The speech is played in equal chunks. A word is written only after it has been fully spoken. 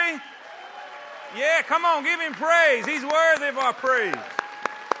Yeah, come on, give him praise. He's worthy of our praise.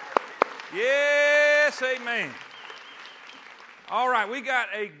 Yes, amen. All right, we got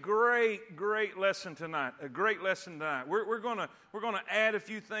a great lesson tonight. A great lesson tonight. We're gonna add a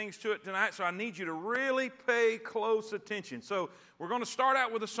few things to it tonight, so I need you to really pay close attention. So we're going to start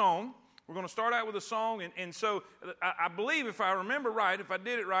out with a song. And so I believe, if I remember right, if I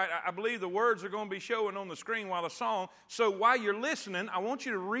did it right, I believe the words are going to be showing on the screen while the song. So while you're listening, I want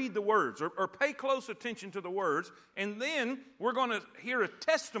you to read the words or pay close attention to the words, and then we're going to hear a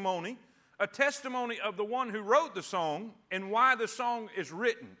testimony of the one who wrote the song and why the song is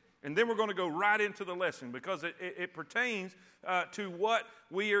written. And then we're going to go right into the lesson because it pertains to what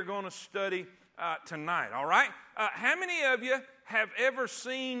we are going to study tonight, all right? How many of you have ever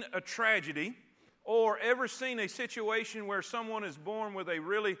seen a tragedy or ever seen a situation where someone is born with a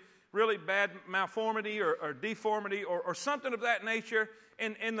really, really bad malformity or deformity or something of that nature,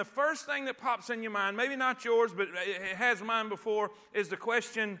 and the first thing that pops in your mind, maybe not yours, but it has mine before, is the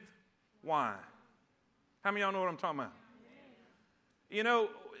question, why? How many of y'all know what I'm talking about? You know,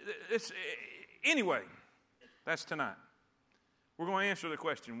 anyway, that's tonight. We're going to answer the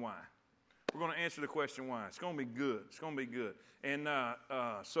question, why? We're going to answer the question why. It's going to be good. It's going to be good. And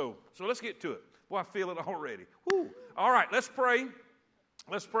so let's get to it. Boy, I feel it already. Woo. All right, let's pray.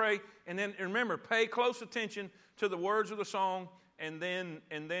 Let's pray. And then remember, pay close attention to the words of the song and then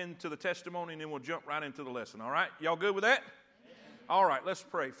to the testimony, and then we'll jump right into the lesson. All right? Y'all good with that? Amen. All right, let's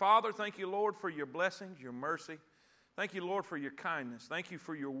pray. Father, thank you, Lord, for your blessings, your mercy. Thank you, Lord, for your kindness. Thank you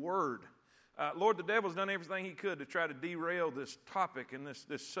for your word. Lord, the devil's done everything he could to try to derail this topic and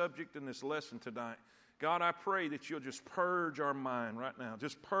this subject and this lesson tonight. God, I pray that you'll just purge our mind right now.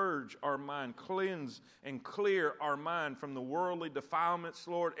 Just purge our mind, cleanse and clear our mind from the worldly defilements,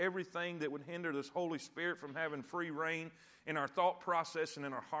 Lord, everything that would hinder this Holy Spirit from having free reign in our thought process and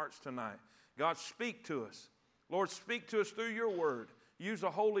in our hearts tonight. God, speak to us. Lord, speak to us through your word. Use the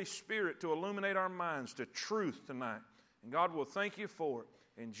Holy Spirit to illuminate our minds to truth tonight. And God, we'll thank you for it.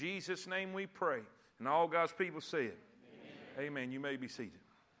 In Jesus' name we pray. And all God's people say it. Amen. Amen. You may be seated.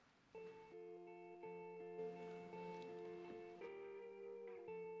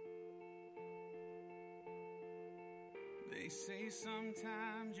 They say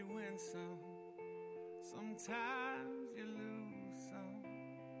sometimes you win some, sometimes you lose some.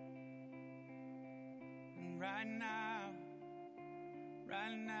 And right now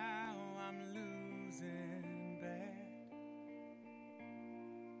I'm losing bad.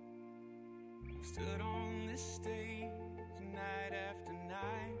 Stood on this stage night after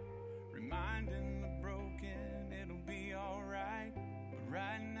night, reminding the broken it'll be alright. But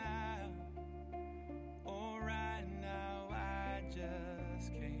right now, I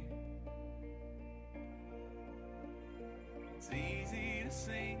just can't. It's easy to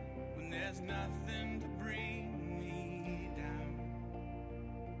sing when there's nothing to bring me down.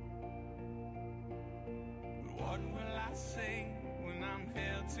 But what will I say when I'm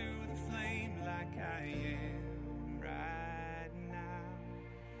held to the flame like I am right now?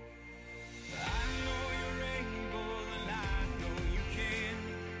 I know you're able and I know you can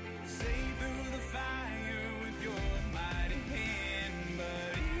save through the fire with your mighty hand.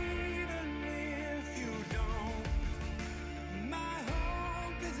 But even if you don't, my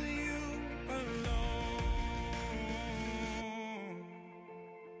hope is you alone.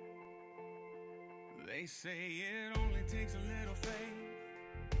 They say it only takes a little faith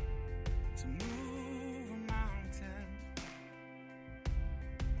to move a mountain.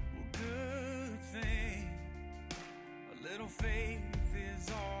 Well, good thing, a little faith is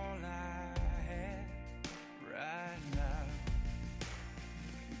all I have right now.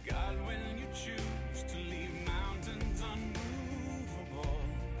 God, when you choose to leave mountains unmovable,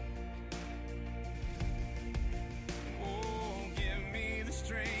 oh, give me the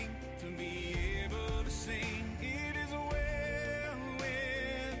strength to be able to sing. It is well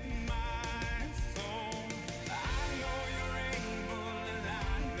with my soul. I know you're able and I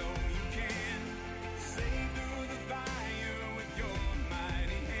know you can save through the fire with your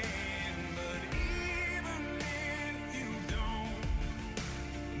mighty hand. But even if you don't,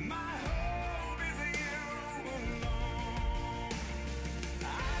 my hope is you alone. I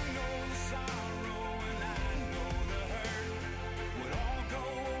know the sorrow and I know the hurt would all go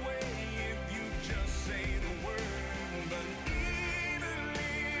away if you just say the word. But even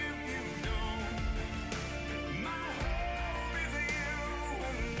if you don't, my hope is you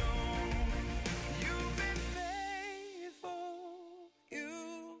alone. You've been faithful,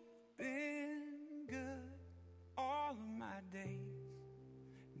 you've been good all of my days.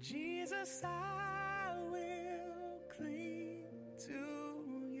 Jesus, I will cling to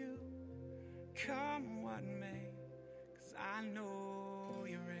you, come what may, 'cause I know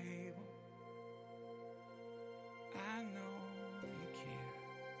you're able. I know you care.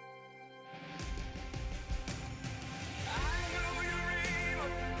 I know you're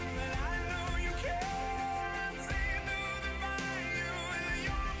able, and I know you can. See through the fire with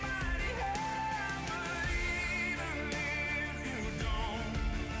your mighty hand. But even if you don't,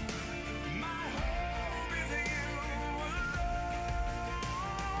 my hope is in you alone.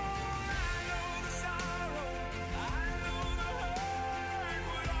 I know the sorrow, I know the hurt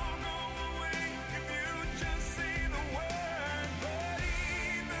would all go away if you just say the word. But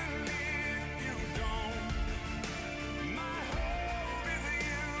even if you don't, my hope is in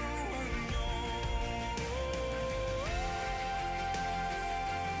you alone.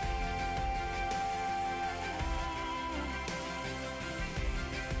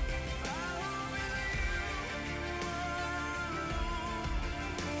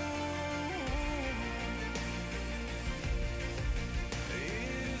 It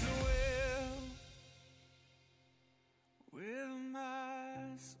is well with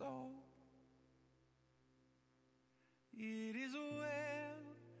my soul. It is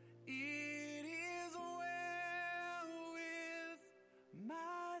well, it is well with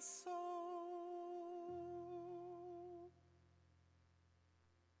my soul.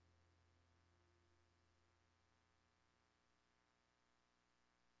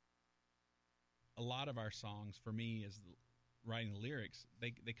 A lot of our songs, for me, as writing the lyrics,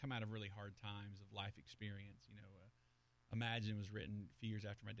 they come out of really hard times of life experience. You know, Imagine was written a few years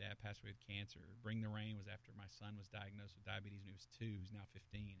after my dad passed away with cancer. Bring the Rain was after my son was diagnosed with diabetes when he was 2. He's now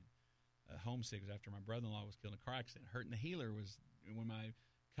 15. Homesick was after my brother-in-law was killed in a car accident. Hurting the Healer was when my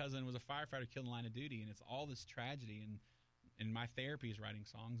cousin was a firefighter killed in the line of duty. And it's all this tragedy. And my therapy is writing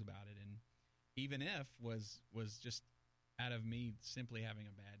songs about it. And Even If was just out of me simply having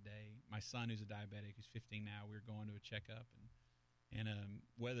a bad day. My son, who's a diabetic, who's 15 now, we were going to a checkup, and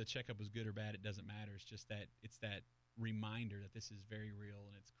whether the checkup was good or bad, it doesn't matter. It's just that reminder that this is very real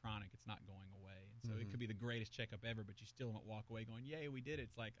and it's chronic. It's not going away. And so it could be the greatest checkup ever, but you still don't walk away going, "Yay, we did it."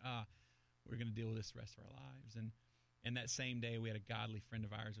 It's like, we're going to deal with this the rest of our lives. And that same day, we had a godly friend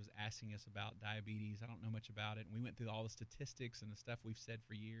of ours who was asking us about diabetes. I don't know much about it, and we went through all the statistics and the stuff we've said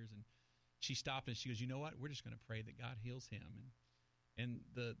for years, and she stopped and she goes, "You know what? We're just going to pray that God heals him." And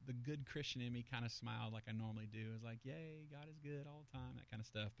the good Christian in me kind of smiled like I normally do. I was like, "Yay, God is good all the time," that kind of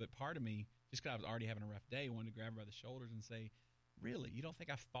stuff. But part of me, just because I was already having a rough day, wanted to grab her by the shoulders and say, "Really? You don't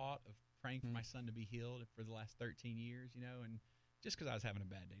think I've thought of praying for my son to be healed for the last 13 years, you know?" And just because I was having a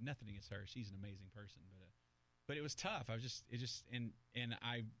bad day, nothing against her. She's an amazing person. But it was tough. And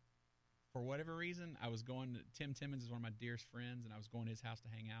I, for whatever reason, I was going to, Tim Timmons is one of my dearest friends, and I was going to his house to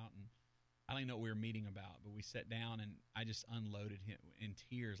hang out, and I don't even know what we were meeting about, but we sat down, and I just unloaded him in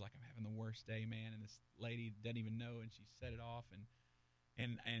tears like I'm having the worst day, man, and this lady doesn't even know, and she set it off, and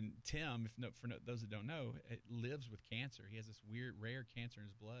Tim, for those that don't know, lives with cancer. He has this weird, rare cancer in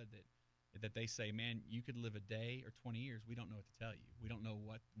his blood that they say, "Man, you could live a day or 20 years. We don't know what to tell you. We don't know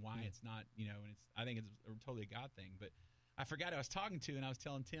why it's not, you know," and I think it's totally a God thing, but I forgot who I was talking to, and I was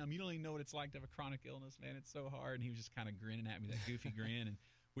telling Tim, "You don't even know what it's like to have a chronic illness, man. It's so hard." And he was just kind of grinning at me, that goofy grin, and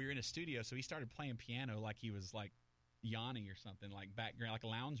we were in a studio, so he started playing piano like he was like Yanni or something, like background, like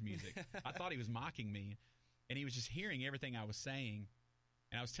lounge music. I thought he was mocking me, and he was just hearing everything I was saying.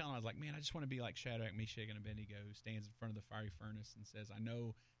 And I was telling him, I was like, "Man, I just want to be like Shadrach, Meshach, and Abednego, who stands in front of the fiery furnace and says, I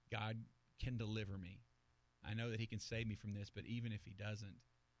know God can deliver me. I know that he can save me from this, but even if he doesn't,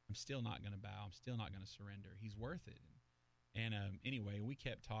 I'm still not going to bow. I'm still not going to surrender. He's worth it." And anyway, we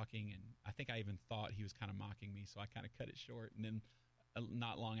kept talking, and I think I even thought he was kind of mocking me, so I kind of cut it short. And then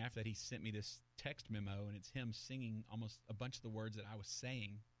not long after that, he sent me this text memo, and it's him singing almost a bunch of the words that I was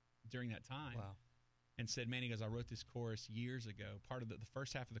saying during that time. Wow. And said, "Man," he goes, "I wrote this chorus years ago. Part of the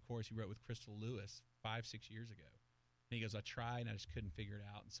first half of the chorus he wrote with Crystal Lewis 5-6 years ago." And he goes, "I tried, and I just couldn't figure it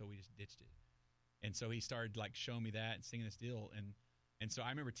out, and so we just ditched it." And so he started like showing me that and singing this deal. And so I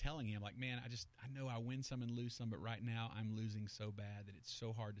remember telling him, like, "Man, I know I win some and lose some, but right now I'm losing so bad that it's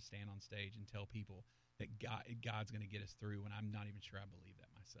so hard to stand on stage and tell people that God's going to get us through when I'm not even sure I believe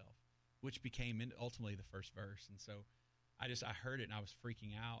that myself," which became ultimately the first verse. And so I heard it, and I was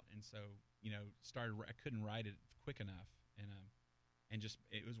freaking out. And so, you know, I couldn't write it quick enough. And just,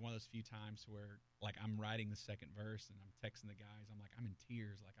 it was one of those few times where, like, I'm writing the second verse, and I'm texting the guys. I'm like, I'm in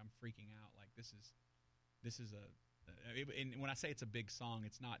tears. Like, I'm freaking out. Like, this is and when I say it's a big song,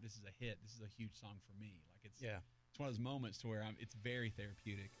 it's not, this is a hit. This is a huge song for me. Like, it's one of those moments to where it's very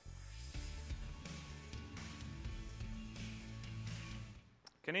therapeutic.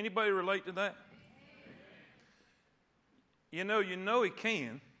 Can anybody relate to that? You know he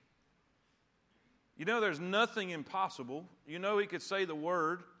can, You know there's nothing impossible. You know He could say the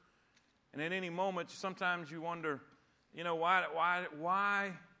word, and at any moment, sometimes you wonder, you know, why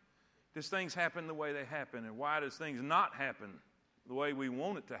does things happen the way they happen, and why does things not happen the way we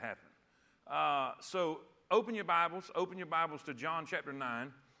want it to happen? So open your Bibles to John chapter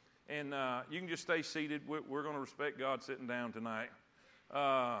 9, and you can just stay seated. We're going to respect God sitting down tonight.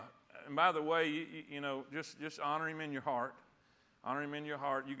 And by the way, you know, just honor Him in your heart. Honor Him in your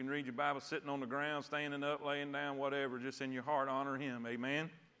heart. You can read your Bible sitting on the ground, standing up, laying down, whatever. Just in your heart, honor Him. Amen.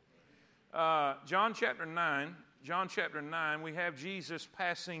 John chapter 9, we have Jesus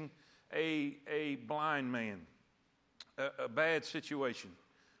passing a blind man, a bad situation.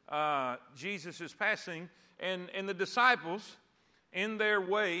 Jesus is passing, and the disciples, in their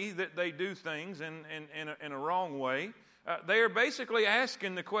way that they do things in a wrong way, they are basically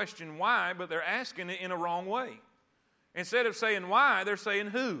asking the question why, but they're asking it in a wrong way. Instead of saying why, they're saying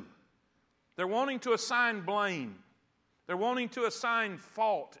who. They're wanting to assign blame. They're wanting to assign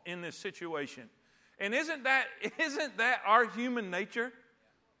fault in this situation. And isn't that our human nature?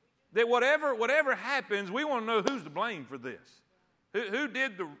 That whatever happens, we want to know who's to blame for this. Who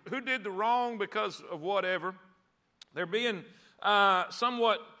did the wrong because of whatever. They're being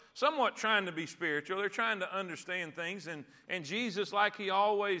somewhat trying to be spiritual. They're trying to understand things. And Jesus, like He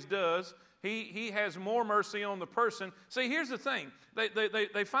always does, He has more mercy on the person. See, here's the thing.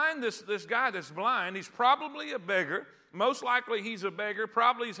 They find this guy that's blind. He's probably a beggar. Most likely he's a beggar.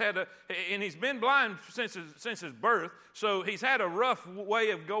 Probably he's been blind since his birth. So he's had a rough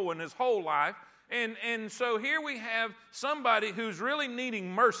way of going his whole life. And so here we have somebody who's really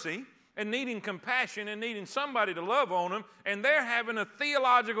needing mercy and needing compassion and needing somebody to love on him. And they're having a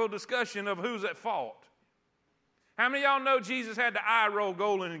theological discussion of who's at fault. How many of y'all know Jesus had the eye roll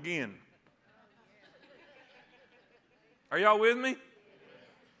going again? Are y'all with me?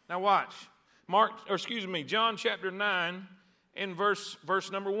 Now watch. John chapter 9 and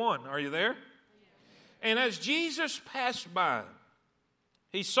verse number 1. Are you there? And as Jesus passed by,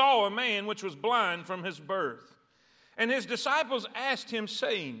 He saw a man which was blind from his birth. And His disciples asked Him,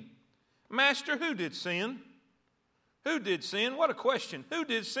 saying, Master, who did sin? Who did sin? What a question. Who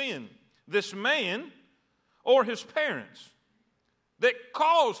did sin? This man or his parents? That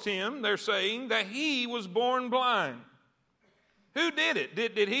caused him, they're saying, that he was born blind. Who did it?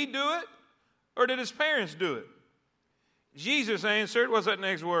 Did he do it? Or did his parents do it? Jesus answered, what's that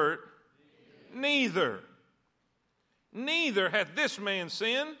next word? Neither. Neither hath this man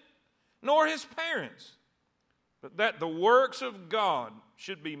sinned, nor his parents, but that the works of God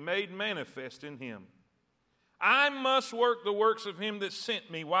should be made manifest in him. I must work the works of him that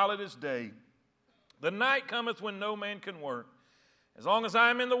sent me while it is day. The night cometh when no man can work. As long as I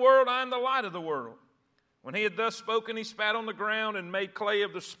am in the world, I am the light of the world. When he had thus spoken, he spat on the ground and made clay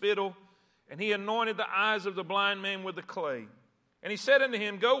of the spittle, and he anointed the eyes of the blind man with the clay. And he said unto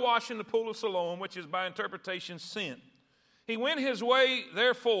him, Go wash in the pool of Siloam, which is by interpretation sent. He went his way,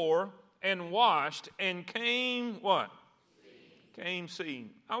 therefore, and washed, and came what? Came seeing.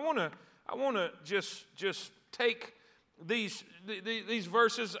 I want to just take these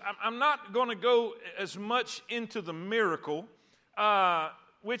verses. I'm not going to go as much into the miracle,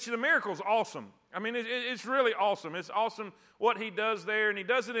 which the miracle is awesome. I mean, it's really awesome. It's awesome what he does there, and he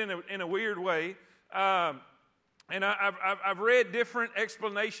does it in a weird way. And I've read different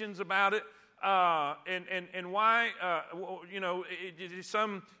explanations about it, and why.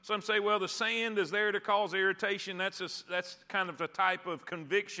 Some say, well, the sand is there to cause irritation. That's kind of the type of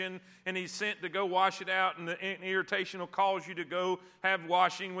conviction, and he's sent to go wash it out, and the irritation will cause you to go have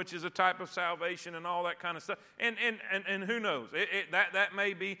washing, which is a type of salvation, and all that kind of stuff. And who knows? That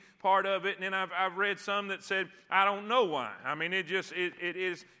may be part of it. And then I've read some that said, I don't know why. I mean,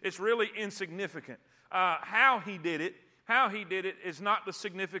 it's really insignificant. How he did it is not the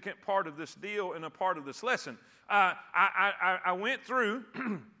significant part of this deal and a part of this lesson. I went through,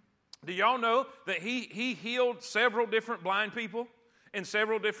 do y'all know that he healed several different blind people in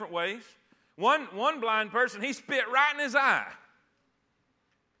several different ways? One blind person, he spit right in his eye.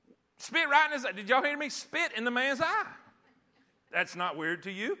 Spit right in his eye. Did y'all hear me? Spit in the man's eye. That's not weird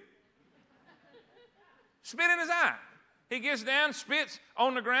to you. Spit in his eye. He gets down, spits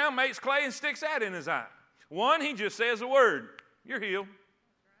on the ground, makes clay, and sticks that in his eye. One, he just says a word. You're healed.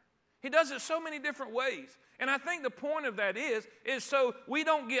 He does it so many different ways. And I think the point of that is so we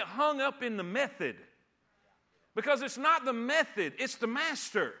don't get hung up in the method. Because it's not the method, it's the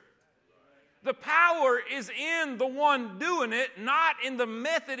master. The power is in the one doing it, not in the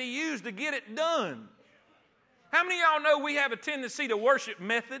method he used to get it done. How many of y'all know we have a tendency to worship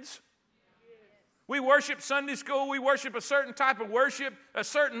methods? We worship Sunday school. We worship a certain type of worship, a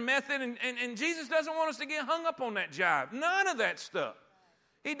certain method, and Jesus doesn't want us to get hung up on that jive. None of that stuff.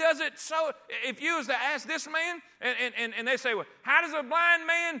 He does it so, if you was to ask this man, and they say, well, how does a blind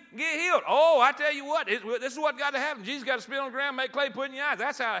man get healed? Oh, I tell you what, this is what got to happen. Jesus got to spit on the ground, make clay, put in your eyes.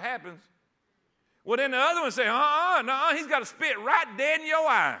 That's how it happens. Well, then the other one say, no, he's got to spit right dead in your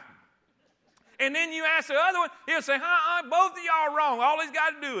eye. And then you ask the other one, he'll say, both of y'all are wrong. All he's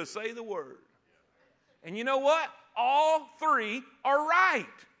got to do is say the word. And you know what? All three are right.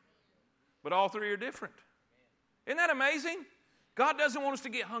 But all three are different. Isn't that amazing? God doesn't want us to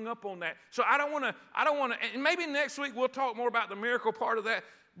get hung up on that. So I don't want to, and maybe next week we'll talk more about the miracle part of that.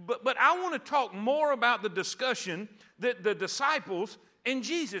 But I want to talk more about the discussion that the disciples and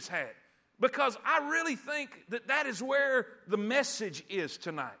Jesus had. Because I really think that is where the message is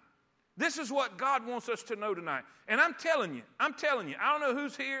tonight. This is what God wants us to know tonight. And I'm telling you, I don't know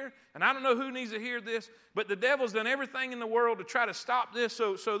who's here, and I don't know who needs to hear this, but the devil's done everything in the world to try to stop this,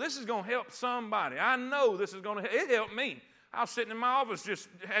 so this is going to help somebody. I know this is going to, it helped me. I was sitting in my office, just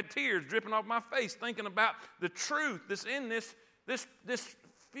had tears dripping off my face, thinking about the truth that's in this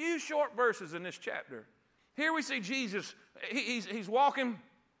few short verses in this chapter. Here we see Jesus, he's walking,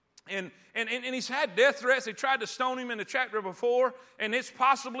 and he's had death threats. They tried to stone him in the chapter before, and it's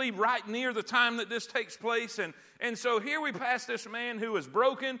possibly right near the time that this takes place. And so here we pass this man who is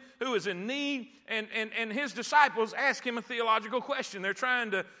broken, who is in need, and his disciples ask him a theological question. They're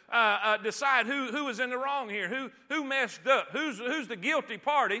trying to decide who is in the wrong here, who messed up, who's the guilty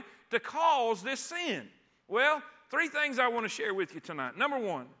party to cause this sin. Well, three things I want to share with you tonight. Number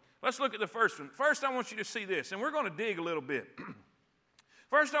one, let's look at the first one. First, I want you to see this, and we're going to dig a little bit.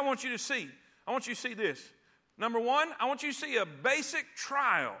 First, I want you to see this. Number one, I want you to see a basic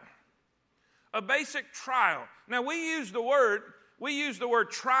trial. A basic trial. Now, we use the word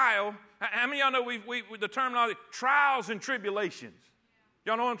trial. How many of y'all know the terminology, trials and tribulations?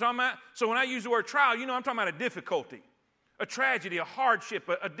 Y'all know what I'm talking about? So when I use the word trial, you know I'm talking about a difficulty, a tragedy, a hardship,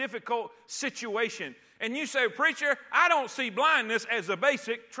 a difficult situation. And you say, preacher, I don't see blindness as a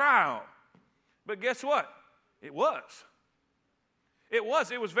basic trial. But guess what? It was.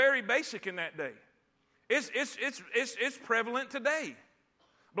 It was very basic in that day. It's prevalent today.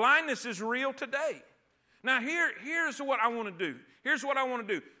 Blindness is real today. Now here's what I want to do. Here's what I want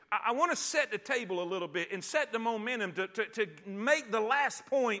to do. I want to set the table a little bit and set the momentum to make the last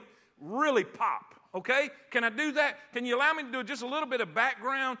point really pop. Okay? Can I do that? Can you allow me to do just a little bit of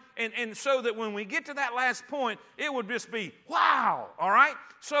background and so that when we get to that last point, it would just be wow. All right?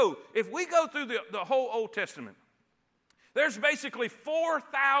 So if we go through the whole Old Testament, there's basically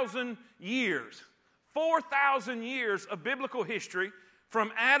 4,000 years of biblical history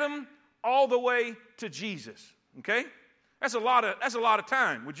from Adam all the way to Jesus. Okay? That's a lot of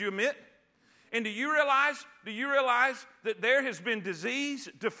time, would you admit? And do you realize that there has been disease,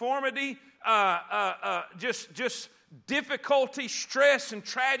 deformity, just difficulty, stress, and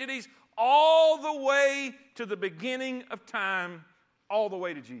tragedies all the way to the beginning of time, all the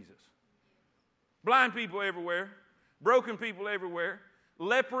way to Jesus? Blind people everywhere. Broken people everywhere,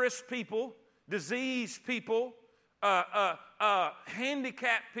 leprous people, diseased people,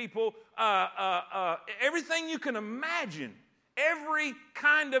 handicapped people, everything you can imagine, every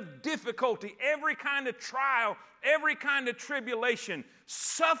kind of difficulty, every kind of trial, every kind of tribulation,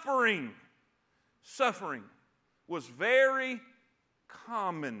 suffering was very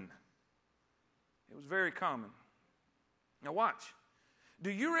common. It was very common. Now watch.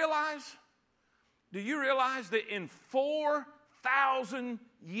 Do you realize that in 4,000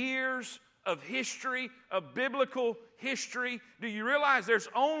 years of history, of biblical history, do you realize there's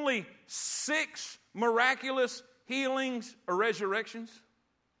only 6 miraculous healings or resurrections?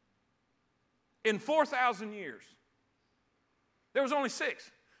 In 4,000 years. There was only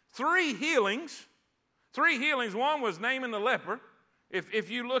 6. 3 healings. One was naming the leper.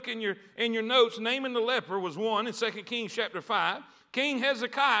 If you look in your notes, naming the leper was one in 2 Kings chapter 5. King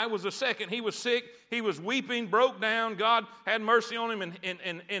Hezekiah was the second. He was sick. He was weeping, broke down. God had mercy on him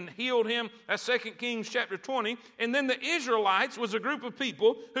and healed him. That's 2 Kings chapter 20. And then the Israelites was a group of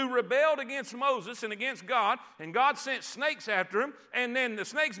people who rebelled against Moses and against God. And God sent snakes after them. And then the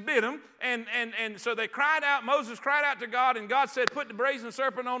snakes bit them. And so they cried out. Moses cried out to God. And God said, put the brazen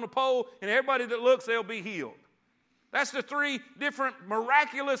serpent on the pole. And everybody that looks, they'll be healed. That's the 3 different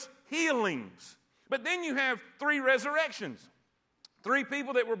miraculous healings. But then you have 3 resurrections. 3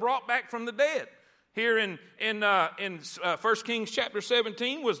 people that were brought back from the dead. Here in 1 Kings chapter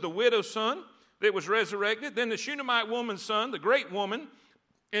 17 was the widow's son that was resurrected. Then the Shunammite woman's son, the great woman,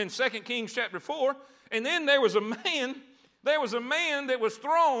 in 2 Kings chapter 4. And then there was a man There was a man that was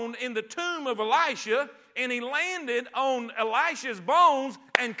thrown in the tomb of Elisha, and he landed on Elisha's bones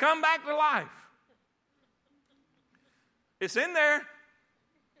and come back to life. It's in there.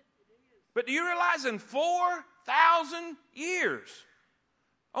 But do you realize in 4,000 years,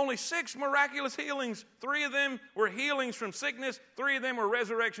 only 6 miraculous healings, 3 of them were healings from sickness, 3 of them were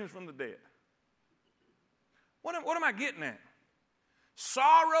resurrections from the dead. What am I getting at?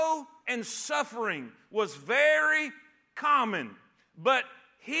 Sorrow and suffering was very common, but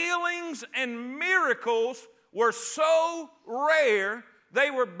healings and miracles were so rare,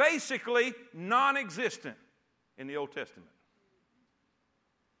 they were basically non-existent in the Old Testament.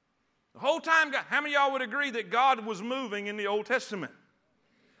 The whole time, how many of y'all would agree that God was moving in the Old Testament?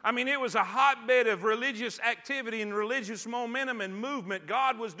 I mean, it was a hotbed of religious activity and religious momentum and movement.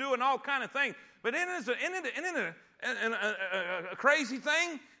 God was doing all kind of things. But isn't it a crazy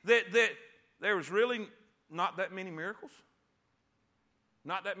thing that there was really not that many miracles?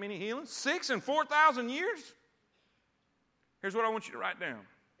 Not that many healings? 6 in 4,000 years? Here's what I want you to write down.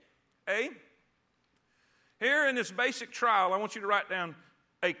 A, here in this basic trial, I want you to write down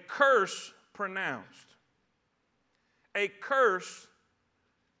a curse pronounced. A curse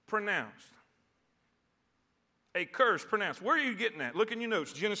pronounced. A curse pronounced. Where are you getting at? Look in your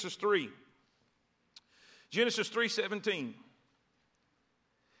notes. Genesis 3. Genesis 3:17.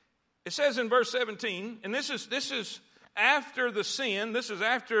 It says in verse 17, and this is after the sin. This is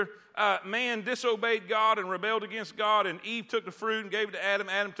after man disobeyed God and rebelled against God, and Eve took the fruit and gave it to Adam.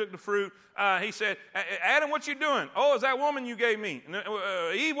 Adam took the fruit. He said, Adam, what you doing? Oh, it's that woman you gave me.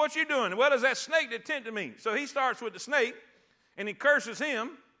 Eve, what you doing? Well, it's that snake that tempted me. So he starts with the snake, and he curses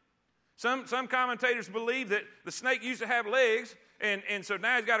him. Some commentators believe that the snake used to have legs, and so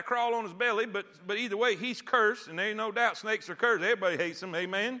now he's got to crawl on his belly, but either way, he's cursed, and there ain't no doubt snakes are cursed. Everybody hates them,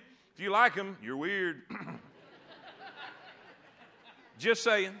 amen? If you like them, you're weird. Just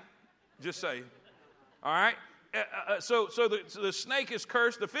saying. Just saying. All right? So the snake is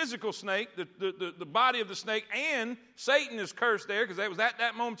cursed, the physical snake, the body of the snake, and Satan is cursed there, because that was at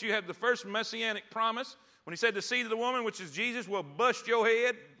that moment you had the first messianic promise, when he said the seed of the woman, which is Jesus, will bust your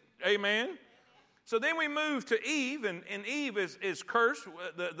head. Amen. So then we move to Eve, and Eve is cursed.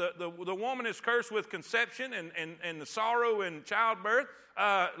 The woman is cursed with conception and the sorrow in childbirth.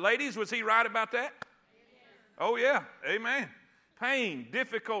 Ladies, was he right about that? Oh, yeah. Amen. Pain,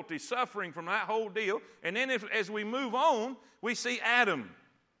 difficulty, suffering from that whole deal. And then as we move on, we see Adam.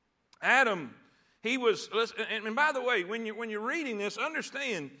 Adam, he was, and by the way, when you're reading this,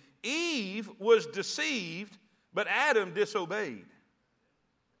 understand, Eve was deceived, but Adam disobeyed.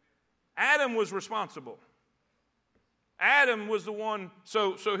 Adam was responsible. Adam was the one.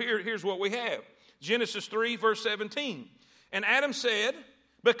 So here's what we have. Genesis 3, verse 17. And Adam said,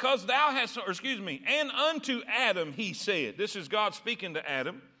 because thou hast, and unto Adam he said, this is God speaking to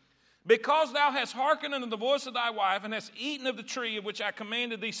Adam, because thou hast hearkened unto the voice of thy wife, and hast eaten of the tree of which I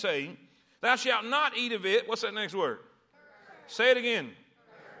commanded thee, saying, thou shalt not eat of it. What's that next word? Cursed. Say it again.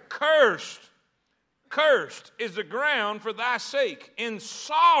 Cursed. Cursed is the ground for thy sake. In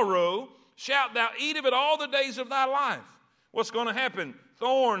sorrow shalt thou eat of it all the days of thy life. What's going to happen?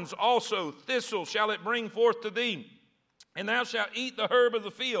 Thorns also, thistles shall it bring forth to thee. And thou shalt eat the herb of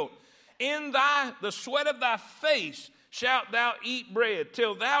the field. In the sweat of thy face shalt thou eat bread,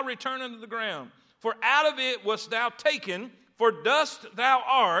 till thou return unto the ground. For out of it wast thou taken, for dust thou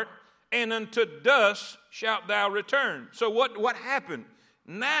art, and unto dust shalt thou return. So what happened?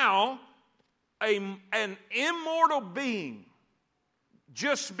 Now, an immortal being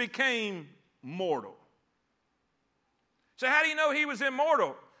just became mortal. So how do you know he was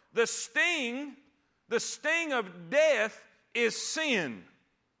immortal? The sting of death is sin.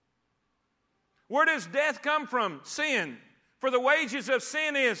 Where does death come from? Sin. For the wages of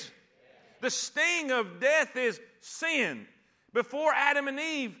sin is the sting of death is sin. Before Adam and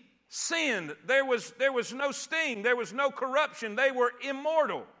Eve sinned, there was no sting, there was no corruption, they were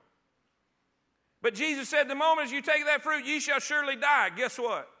immortal. But Jesus said, the moment as you take that fruit, ye shall surely die. Guess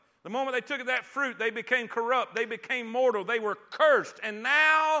what? The moment they took that fruit, they became corrupt. They became mortal. They were cursed. And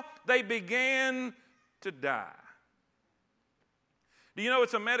now they began to die. Do you know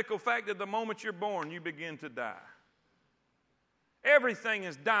it's a medical fact that the moment you're born, you begin to die? Everything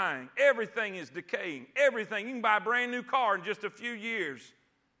is dying. Everything is decaying. Everything. You can buy a brand new car in just a few years.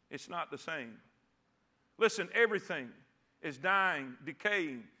 It's not the same. Listen, everything is dying,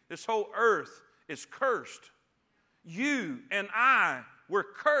 decaying. This whole earth is cursed. You and I were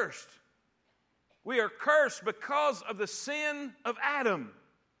cursed. We are cursed because of the sin of Adam.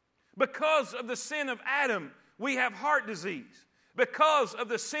 Because of the sin of Adam, we have heart disease. Because of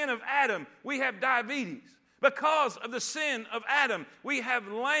the sin of Adam, we have diabetes. Because of the sin of Adam, we have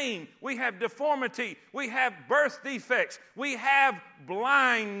lame, we have deformity, we have birth defects, we have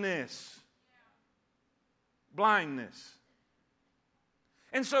blindness. Blindness.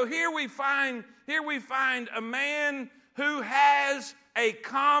 And so here we find a man who has a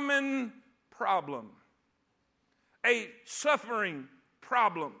common problem, a suffering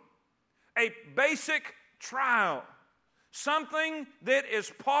problem, a basic trial, something that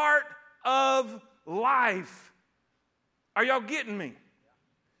is part of life. Are y'all getting me?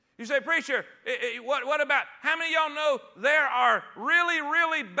 You say, preacher, what about, how many of y'all know there are really,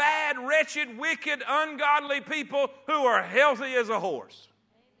 really bad, wretched, wicked, ungodly people who are healthy as a horse?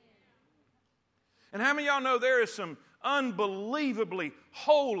 And how many of y'all know there is some unbelievably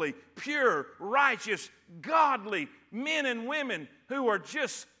holy, pure, righteous, godly men and women who are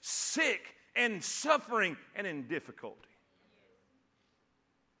just sick and suffering and in difficulty?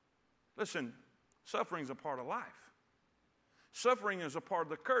 Listen, suffering is a part of life. Suffering is a part of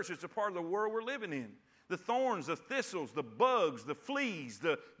the curse. It's a part of the world we're living in. The thorns, the thistles, the bugs, the fleas,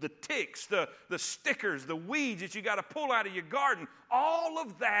 the ticks, the stickers, the weeds that you got to pull out of your garden. All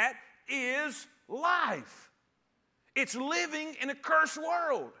of that is life. It's living in a cursed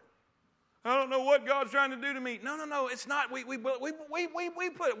world. I don't know what God's trying to do to me. No, it's not. We put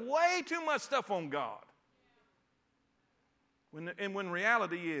way too much stuff on God. When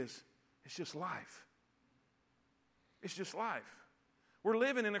reality is, it's just life. It's just life. We're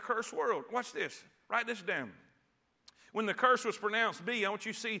living in a cursed world. Watch this. Write this down. When the curse was pronounced B, I want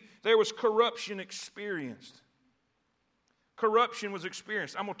you to see there was corruption experienced. Corruption was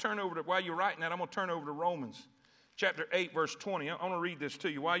experienced. I'm going to turn over to, while you're writing that, I'm going to turn over to Romans chapter 8, verse 20. I'm going to read this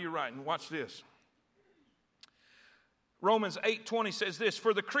to you while you're writing. Watch this. Romans 8:20 says this,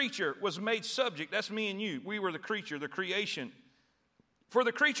 for the creature was made subject. That's me and you. We were the creature, the creation. For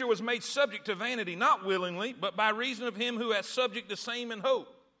the creature was made subject to vanity, not willingly, but by reason of him who hath subject the same in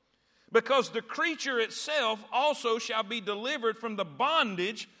hope. Because the creature itself also shall be delivered from the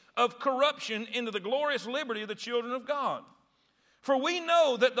bondage of corruption into the glorious liberty of the children of God. For we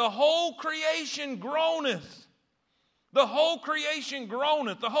know that the whole creation groaneth. The whole creation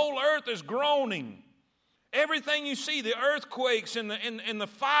groaneth. The whole earth is groaning. Everything you see, the earthquakes and the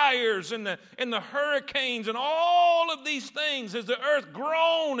fires and the hurricanes and all of these things, is the earth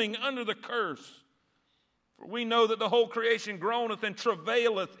groaning under the curse. For we know that the whole creation groaneth and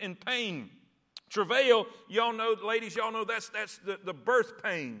travaileth in pain. Travail, y'all know, ladies, y'all know that's the birth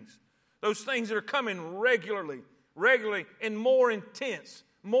pains. Those things that are coming regularly and more intense,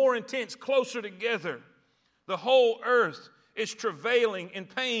 closer together. The whole earth is travailing in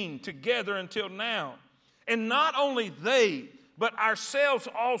pain together until now. And not only they, but ourselves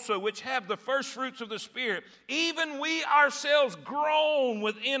also, which have the first fruits of the Spirit, even we ourselves groan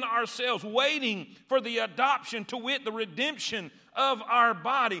within ourselves, waiting for the adoption, to wit, the redemption of our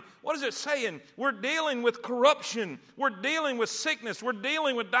body. What is it saying? We're dealing with corruption. We're dealing with sickness. We're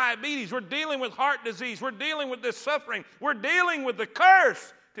dealing with diabetes. We're dealing with heart disease. We're dealing with this suffering. We're dealing with the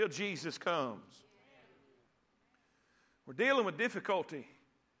curse till Jesus comes. We're dealing with difficulty.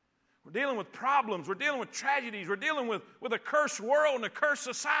 We're dealing with problems. We're dealing with tragedies. We're dealing with a cursed world and a cursed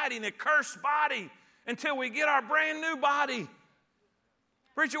society and a cursed body until we get our brand new body.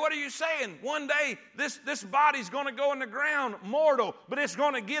 Preacher, what are you saying? One day, this body's going to go in the ground mortal, but it's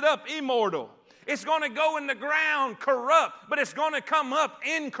going to get up immortal. It's going to go in the ground corrupt, but it's going to come up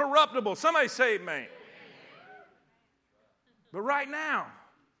incorruptible. Somebody say amen. But right now,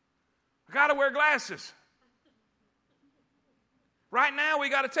 I got to wear glasses. Right now, we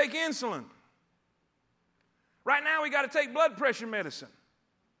got to take insulin. Right now, we got to take blood pressure medicine.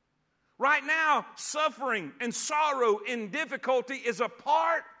 Right now, suffering and sorrow and difficulty is a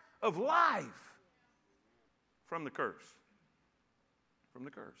part of life from the curse. From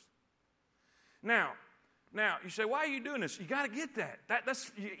the curse. Now, you say, why are you doing this? You got to get that.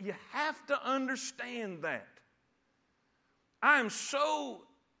 You have to understand that. I am so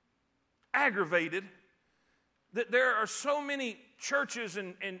aggravated that there are so many churches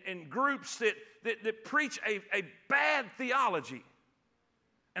and groups that preach a bad theology.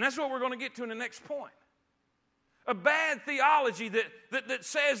 And that's what we're going to get to in the next point. A bad theology that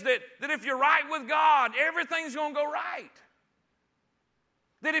says that if you're right with God, everything's going to go right.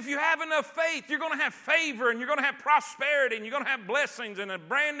 That if you have enough faith, you're going to have favor and you're going to have prosperity and you're going to have blessings and a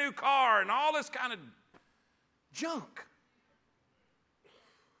brand new car and all this kind of junk.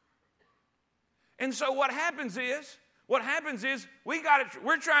 And so what happens is we're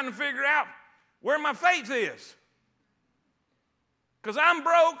trying to figure out where my faith is. Because I'm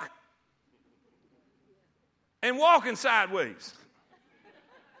broke and walking sideways.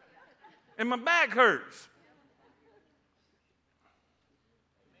 And my back hurts.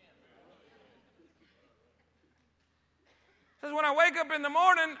 Says, when I wake up in the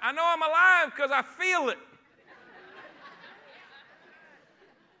morning, I know I'm alive because I feel it.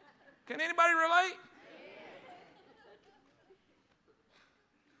 Can anybody relate?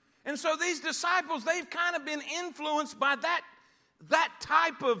 And so these disciples, they've kind of been influenced by that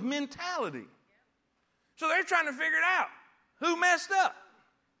type of mentality. So they're trying to figure it out. Who messed up?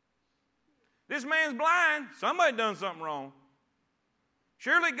 This man's blind. Somebody done something wrong.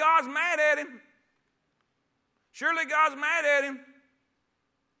 Surely God's mad at him. Surely God's mad at him.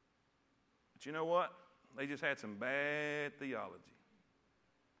 But you know what? They just had some bad theology.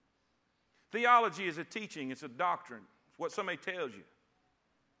 Theology is a teaching. It's a doctrine. It's what somebody tells you.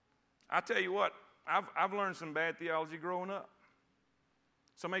 I tell you what, I've learned some bad theology growing up.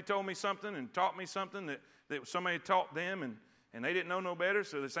 Somebody told me something and taught me something that somebody taught them, and they didn't know no better,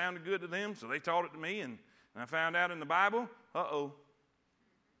 so it sounded good to them, so they taught it to me, and I found out in the Bible,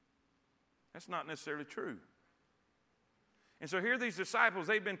 that's not necessarily true. And so here these disciples,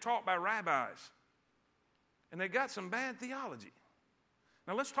 they've been taught by rabbis, and they got some bad theology.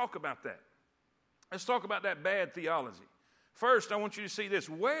 Now let's talk about that. Let's talk about that bad theology. First, I want you to see this.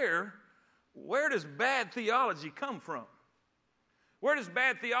 Where does bad theology come from? Where does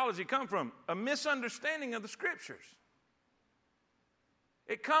bad theology come from? A misunderstanding of the Scriptures.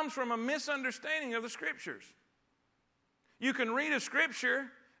 It comes from a misunderstanding of the Scriptures. You can read a Scripture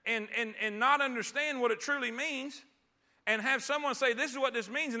and not understand what it truly means, and have someone say, this is what this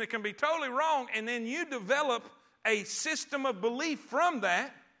means, and it can be totally wrong, and then you develop a system of belief from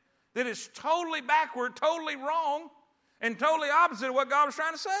that is totally backward, totally wrong, and totally opposite of what God was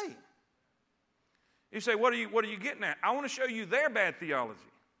trying to say. You say, what are you getting at? I want to show you their bad theology.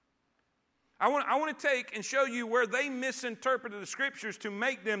 I want to take and show you where they misinterpreted the Scriptures to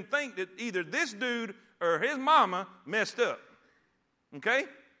make them think that either this dude or his mama messed up. Okay?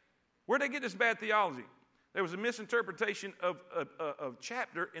 Where'd they get this bad theology? There was a misinterpretation of a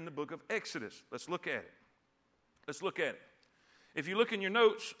chapter in the book of Exodus. Let's look at it. Let's look at it. If you look in your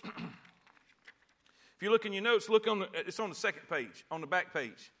notes, it's on the second page, on the back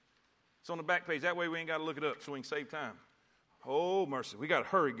page. It's on the back page. That way we ain't got to look it up so we can save time. Oh, mercy. We got to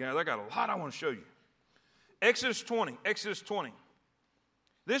hurry, guys. I got a lot I want to show you. Exodus 20.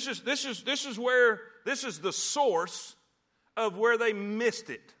 This is the source of where they missed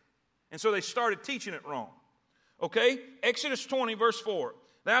it. And so they started teaching it wrong. Okay? Exodus 20, verse 4.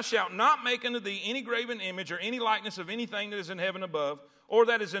 Thou shalt not make unto thee any graven image or any likeness of anything that is in heaven above, or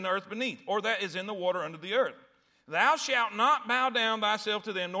that is in the earth beneath, or that is in the water under the earth. Thou shalt not bow down thyself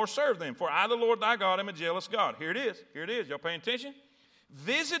to them, nor serve them. For I, the Lord thy God, am a jealous God. Here it is. Y'all paying attention?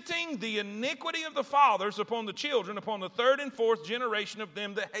 Visiting the iniquity of the fathers upon the children, upon the third and fourth generation of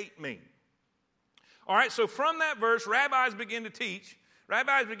them that hate me. All right, so from that verse, rabbis begin to teach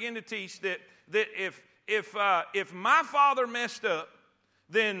that if my father messed up,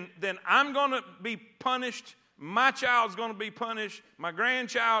 then I'm going to be punished. My child's going to be punished. My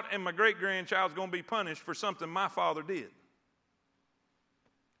grandchild and my great-grandchild's going to be punished for something my father did.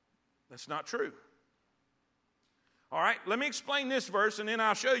 That's not true. All right, let me explain this verse, and then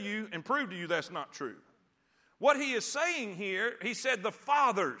I'll show you and prove to you that's not true. What he is saying here, he said the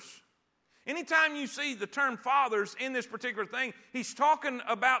fathers. Anytime you see the term fathers in this particular thing, he's talking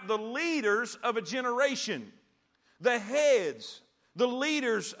about the leaders of a generation, the heads, the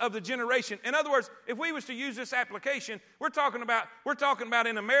leaders of the generation. In other words, if we was to use this application, we're talking about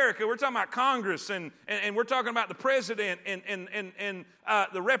in America, we're talking about Congress, and we're talking about the president and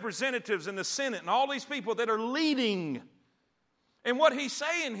the representatives and the Senate and all these people that are leading. And what he's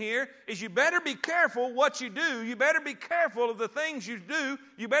saying here is you better be careful what you do. You better be careful of the things you do.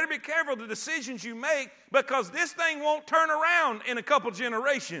 You better be careful of the decisions you make, because this thing won't turn around in a couple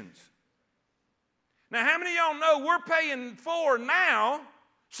generations. Now, how many of y'all know we're paying for now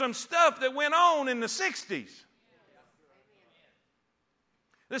some stuff that went on in the 60s?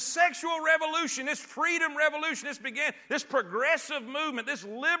 The sexual revolution, this freedom revolution, this progressive movement, this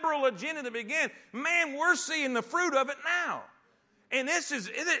liberal agenda that began, man, we're seeing the fruit of it now. And this is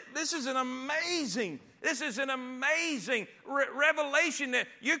an amazing revelation that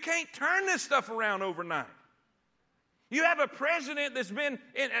you can't turn this stuff around overnight. You have a president that's been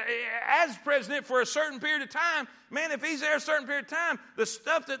as president for a certain period of time. Man, if he's there a certain period of time, the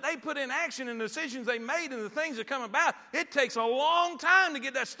stuff that they put in action and the decisions they made and the things that come about, it takes a long time to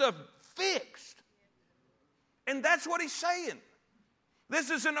get that stuff fixed. And that's what he's saying. This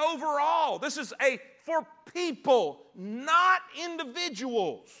is an overall. This is for people, not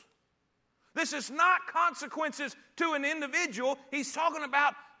individuals. This is not consequences to an individual. He's talking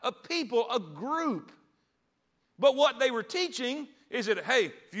about a people, a group. But what they were teaching is that,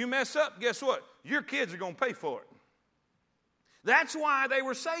 hey, if you mess up, guess what? Your kids are going to pay for it. That's why they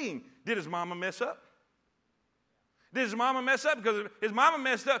were saying, did his mama mess up? Did his mama mess up? Because if his mama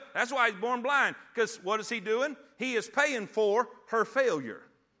messed up, that's why he's born blind. Because what is he doing? He is paying for her failure.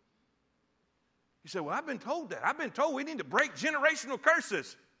 You say, well, I've been told that. I've been told we need to break generational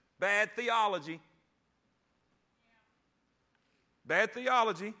curses. Bad theology. Bad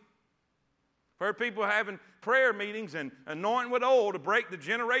theology. I've heard people having prayer meetings and anointing with oil to break the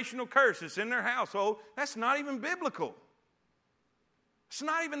generational curses in their household. That's not even biblical. It's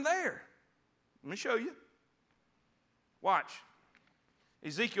not even there. Let me show you. Watch.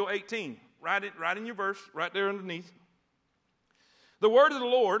 Ezekiel 18. Write it right in your verse, right there underneath. The word of the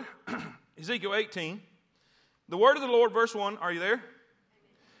Lord, Ezekiel 18. The word of the Lord, verse 1. Are you there?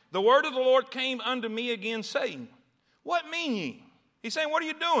 The word of the Lord came unto me again, saying, what mean ye? He's saying, what are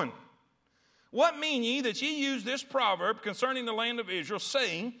you doing? What mean ye that ye use this proverb concerning the land of Israel,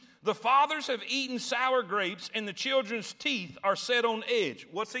 saying, the fathers have eaten sour grapes, and the children's teeth are set on edge.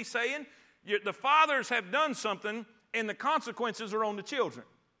 What's he saying? The fathers have done something, and the consequences are on the children.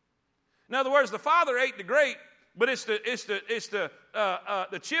 In other words, the father ate the grape, but it's the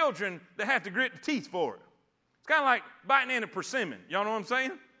children that have to grit the teeth for it. It's kind of like biting in a persimmon. Y'all know what I'm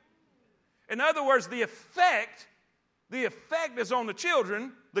saying? In other words, the effect is on the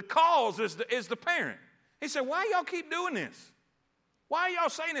children. The cause is the parent. He said, why y'all keep doing this? Why are y'all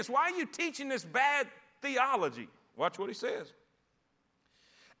saying this? Why are you teaching this bad theology? Watch what he says.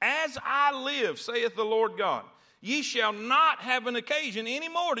 As I live, saith the Lord God, ye shall not have an occasion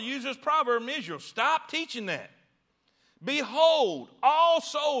anymore to use this proverb in Israel. Stop teaching that. Behold, all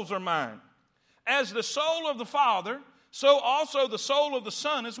souls are mine. As the soul of the Father, so also the soul of the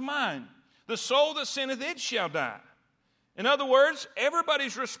Son is mine. The soul that sinneth, it shall die. In other words,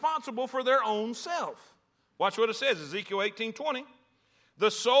 everybody's responsible for their own self. Watch what it says, Ezekiel 18:20. The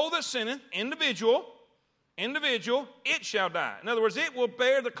soul that sinneth, individual, it shall die. In other words, it will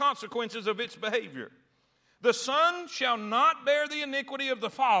bear the consequences of its behavior. The Son shall not bear the iniquity of the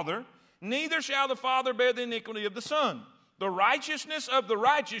Father, neither shall the Father bear the iniquity of the Son. The righteousness of the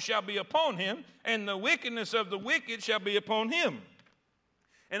righteous shall be upon him, and the wickedness of the wicked shall be upon him.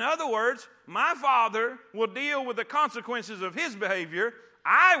 In other words, my Father will deal with the consequences of his behavior.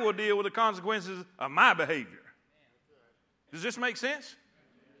 I will deal with the consequences of my behavior. Does this make sense?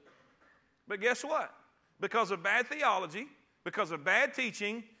 But guess what? Because of bad theology, because of bad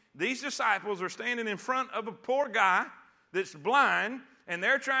teaching, these disciples are standing in front of a poor guy that's blind, and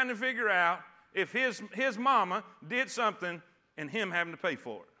they're trying to figure out if his mama did something and him having to pay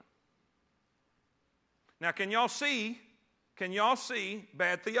for it. Now, can y'all see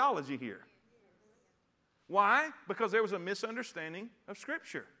bad theology here? Why? Because there was a misunderstanding of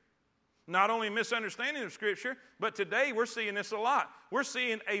Scripture. Not only a misunderstanding of Scripture, but today we're seeing this a lot. We're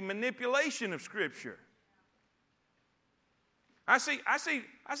seeing a manipulation of Scripture. I see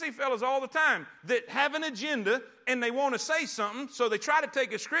fellas all the time that have an agenda and they want to say something, so they try to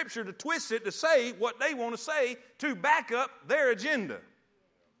take a Scripture to twist it to say what they want to say to back up their agenda.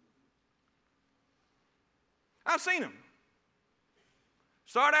 I've seen them.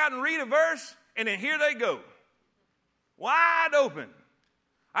 Start out and read a verse, and then here they go. Wide open.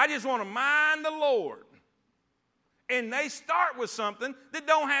 I just want to mind the Lord. And they start with something that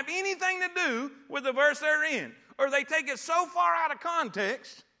don't have anything to do with the verse they're in. Or they take it so far out of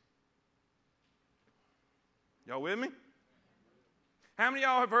context. Y'all with me? How many of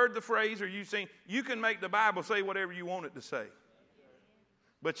y'all have heard the phrase, or you've seen, you can make the Bible say whatever you want it to say.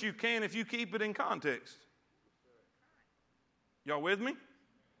 But you can if you keep it in context. Y'all with me?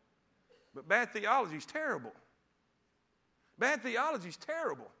 But bad theology is terrible. Bad theology is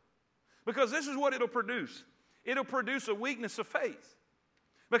terrible. Because this is what it'll produce. It'll produce a weakness of faith.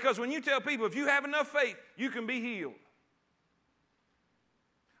 Because when you tell people, if you have enough faith, you can be healed.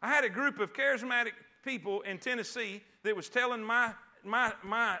 I had a group of charismatic people in Tennessee that was telling my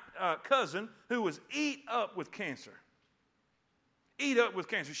cousin who was eat up with cancer. Eat up with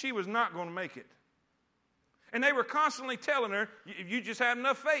cancer. She was not going to make it. And they were constantly telling her, if you just had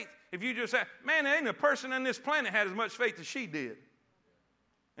enough faith, if you just had, man, there ain't a person on this planet had as much faith as she did.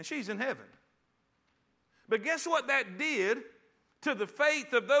 And she's in heaven. But guess what that did to the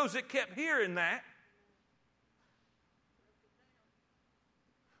faith of those that kept hearing that?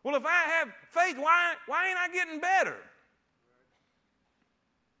 Well, if I have faith, why ain't I getting better?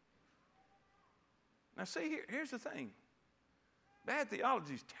 Now see, here's the thing. Bad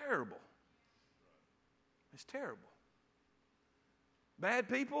theology is terrible. It's terrible. Bad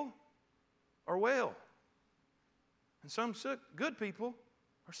people are well. And some good people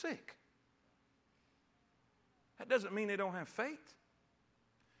are sick. That doesn't mean they don't have faith.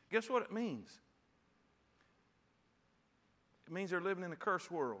 Guess what it means? It means they're living in a cursed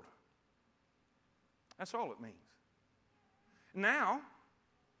world. That's all it means. Now,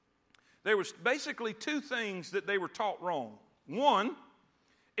 there was basically two things that they were taught wrong. One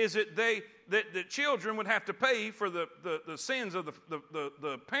is that the children would have to pay for the sins of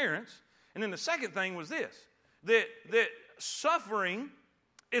the parents. And then the second thing was this, that suffering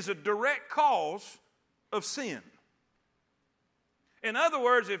is a direct cause of sin. In other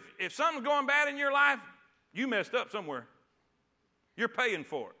words, if something's going bad in your life, you messed up somewhere. You're paying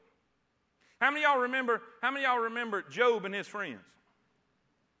for it. How many of y'all remember Job and his friends?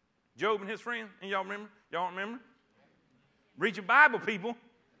 Job and his friends? And y'all remember? Y'all remember? Read your Bible, people.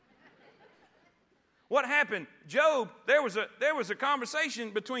 What happened? Job, there was a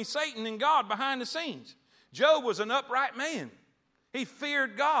conversation between Satan and God behind the scenes. Job was an upright man. He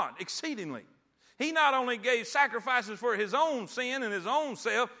feared God exceedingly. He not only gave sacrifices for his own sin and his own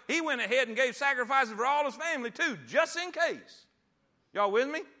self, he went ahead and gave sacrifices for all his family too, just in case. Y'all with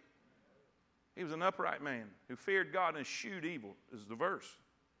me? He was an upright man who feared God and eschewed evil, is the verse.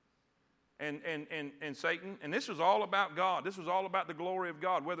 And Satan, and this was all about God. This was all about the glory of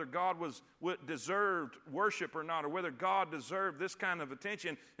God, whether God deserved worship or not, or whether God deserved this kind of attention.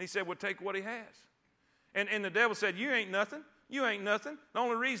 And he said, well, take what he has. And the devil said, you ain't nothing. You ain't nothing. The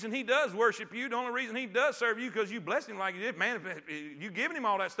only reason he does worship you, the only reason he does serve you, because you blessed him like you did. Man, if you giving him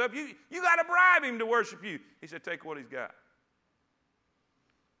all that stuff, you got to bribe him to worship you. He said, take what he's got.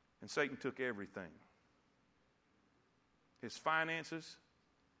 And Satan took everything. His finances,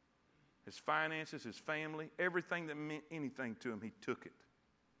 his family, everything that meant anything to him, he took it.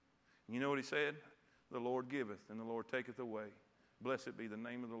 And you know what he said? The Lord giveth and the Lord taketh away. Blessed be the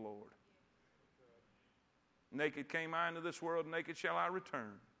name of the Lord. Naked came I into this world, naked shall I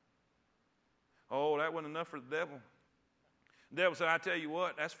return. Oh, that wasn't enough for the devil. The devil said, I tell you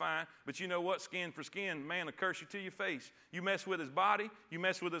what, that's fine. But you know what? Skin for skin, man will curse you to your face. You mess with his body, you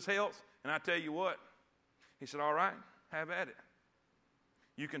mess with his health, and I tell you what. He said, all right, have at it.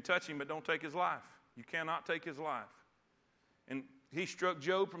 You can touch him, but don't take his life. You cannot take his life. And he struck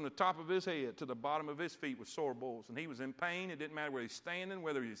Job from the top of his head to the bottom of his feet with sore boils. And he was in pain. It didn't matter whether he's standing,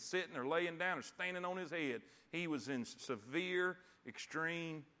 whether he's sitting or laying down or standing on his head. He was in severe,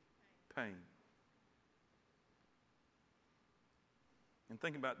 extreme pain. And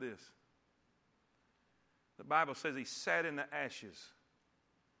think about this. The Bible says he sat in the ashes.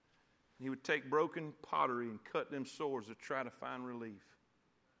 He would take broken pottery and cut them sores to try to find relief.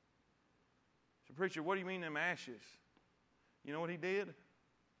 So, preacher, what do you mean them ashes? You know what he did?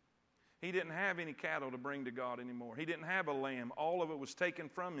 He didn't have any cattle to bring to God anymore. He didn't have a lamb. All of it was taken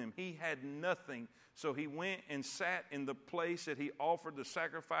from him. He had nothing. So he went and sat in the place that he offered the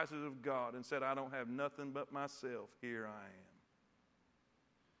sacrifices of God and said, I don't have nothing but myself. Here I am.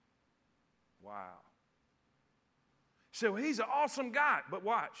 Wow. So he's an awesome guy. But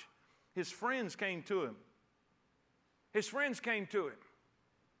watch. His friends came to him. His friends came to him.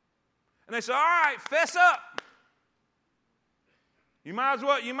 And they said, all right, fess up. You might as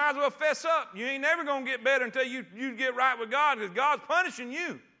well fess up. You ain't never going to get better until you get right with God, because God's punishing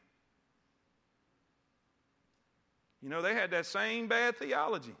you. You know, they had that same bad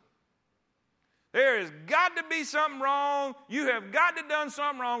theology. There has got to be something wrong. You have got to done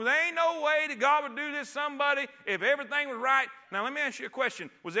something wrong. There ain't no way that God would do this to somebody if everything was right. Now, let me ask you a question.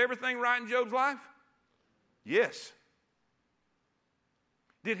 Was everything right in Job's life? Yes.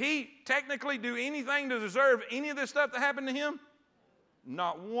 Did he technically do anything to deserve any of this stuff that happened to him?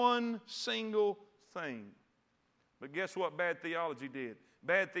 Not one single thing. But guess what bad theology did?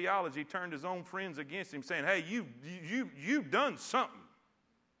 Bad theology turned his own friends against him, saying, hey, you've done something.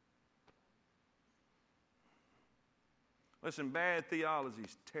 Listen, bad theology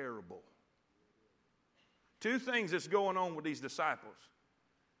is terrible. Two things that's going on with these disciples.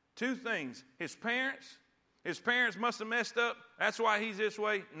 Two things. His parents must have messed up. That's why he's this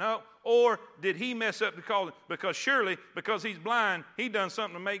way. No. Or did he mess up because surely, because he's blind, he done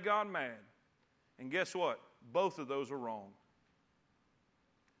something to make God mad. And guess what? Both of those are wrong.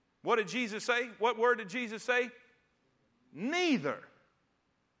 What did Jesus say? What word did Jesus say? Neither.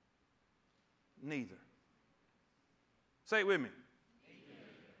 Neither. Say it with me.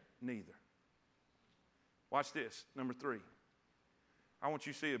 Neither. Watch this. Number 3. I want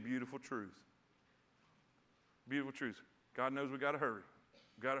you to see a beautiful truth. Beautiful truth. God knows we got to hurry.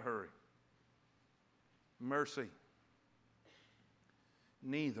 We got to hurry. Mercy.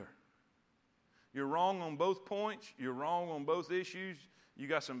 Neither. You're wrong on both points. You're wrong on both issues. You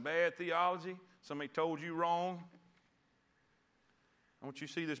got some bad theology. Somebody told you wrong. I want you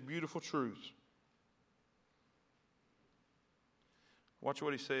to see this beautiful truth. Watch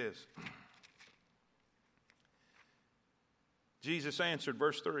what he says. Jesus answered,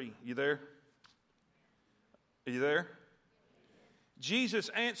 verse 3. You there? Are you there? Jesus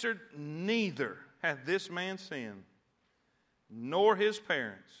answered, neither hath this man sinned, nor his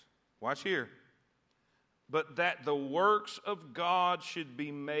parents. Watch here. But that the works of God should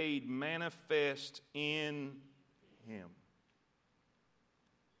be made manifest in him.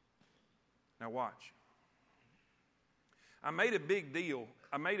 Now watch. I made a big deal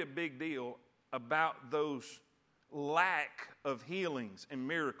about those lack of healings and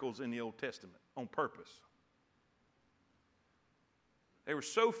miracles in the Old Testament on purpose. They were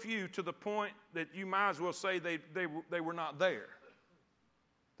so few to the point that you might as well say they were not there.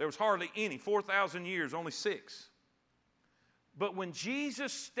 There was hardly any. 4,000 years, only 6. But when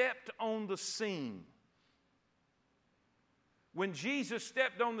Jesus stepped on the scene, when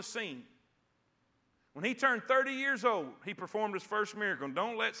he turned 30 years old, he performed his first miracle. And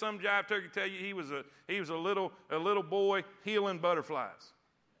don't let some jive turkey tell you he was a little boy healing butterflies.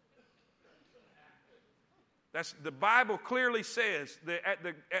 The Bible clearly says that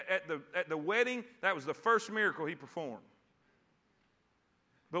at the wedding, that was the first miracle he performed.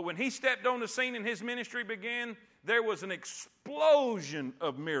 But when he stepped on the scene and his ministry began, there was an explosion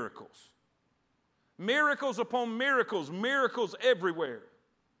of miracles. Miracles upon miracles, miracles everywhere.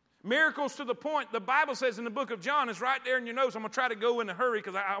 Miracles to the point, the Bible says in the book of John, it's right there in your notes. I'm going to try to go in a hurry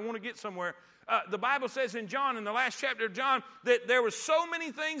because I want to get somewhere. The Bible says in John, in the last chapter of John, that there were so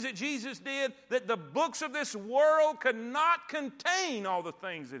many things that Jesus did that the books of this world could not contain all the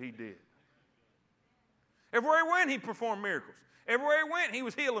things that he did. Everywhere he went, he performed miracles. Everywhere he went, he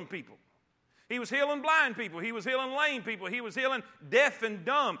was healing people. He was healing blind people. He was healing lame people. He was healing deaf and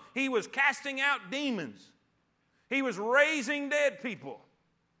dumb. He was casting out demons. He was raising dead people.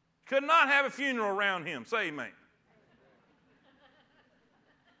 Could not have a funeral around him. Say amen.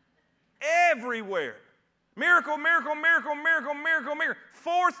 Everywhere. Miracle, miracle, miracle, miracle, miracle, miracle.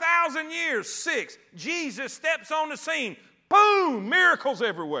 4,000 years, 6. Jesus steps on the scene. Boom! Miracles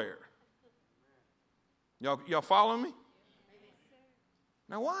everywhere. Y'all following me?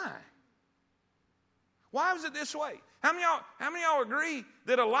 Now why? Why was it this way? How many of y'all agree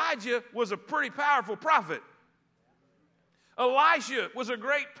that Elijah was a pretty powerful prophet? Elisha was a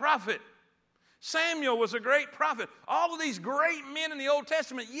great prophet. Samuel was a great prophet. All of these great men in the Old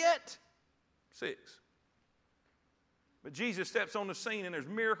Testament, yet 6. But Jesus steps on the scene and there's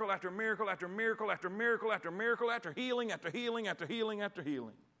miracle after miracle after miracle after miracle after miracle after healing after healing after healing after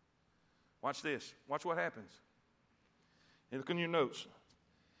healing. Watch this. Watch what happens. You look in your notes.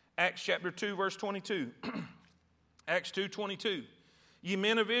 Acts chapter 2, verse 22. Acts 2:22. Ye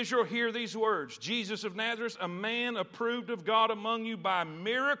men of Israel, hear these words. Jesus of Nazareth, a man approved of God among you by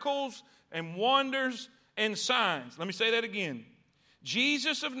miracles and wonders and signs. Let me say that again.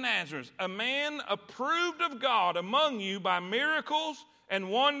 Jesus of Nazareth, a man approved of God among you by miracles and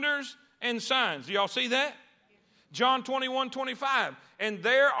wonders and signs. Do y'all see that? John 21:25. And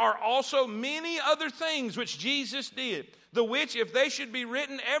there are also many other things which Jesus did, the which, if they should be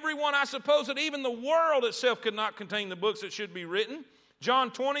written, everyone, I suppose that even the world itself could not contain the books that should be written.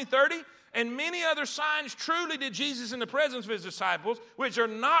 John 20:30. And many other signs truly did Jesus in the presence of his disciples, which are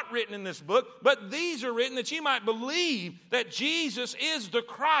not written in this book, but these are written that ye might believe that Jesus is the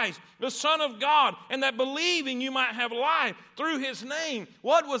Christ, the Son of God, and that believing you might have life through his name.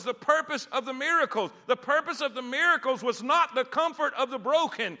 What was the purpose of the miracles? The purpose of the miracles was not the comfort of the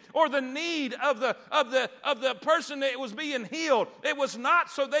broken or the need of the person that was being healed. It was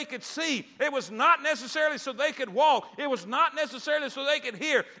not so they could see. It was not necessarily so they could walk. It was not necessarily so they could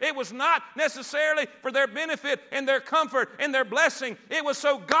hear. It was not necessarily for their benefit and their comfort and their blessing. It was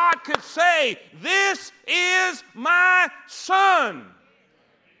so God could say, "This is my son."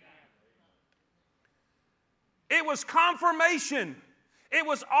 It was confirmation. It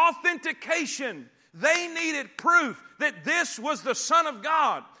was authentication. They needed proof that this was the Son of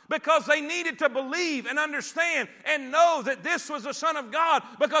God because they needed to believe and understand and know that this was the Son of God,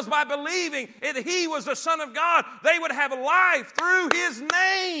 because by believing that he was the Son of God, they would have life through his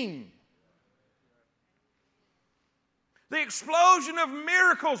name. The explosion of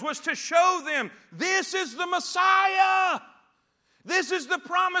miracles was to show them this is the Messiah. This is the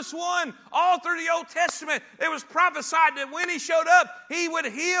promised one. All through the Old Testament, it was prophesied that when he showed up, he would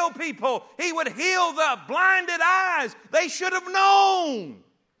heal people. He would heal the blinded eyes. They should have known.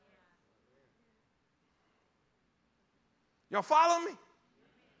 Y'all follow me?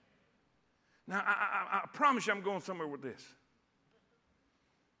 Now, I promise you I'm going somewhere with this.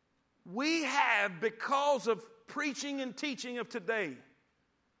 We have, because of preaching and teaching of today,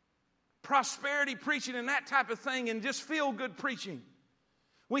 prosperity preaching and that type of thing, and just feel good preaching,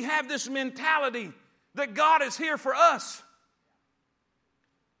 we have this mentality that God is here for us.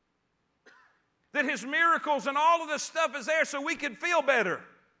 That his miracles and all of this stuff is there so we could feel better,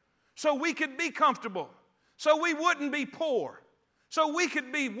 so we could be comfortable, so we wouldn't be poor, so we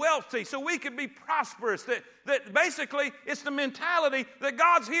could be wealthy, so we could be prosperous. That basically it's the mentality that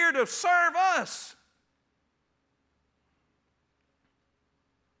God's here to serve us.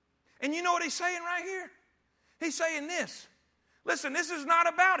 And you know what he's saying right here? He's saying this. Listen, this is not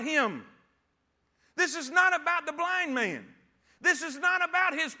about him. This is not about the blind man. This is not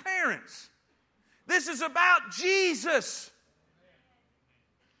about his parents. This is about Jesus.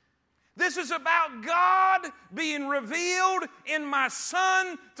 This is about God being revealed in my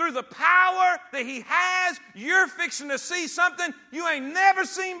Son through the power that he has. You're fixing to see something you ain't never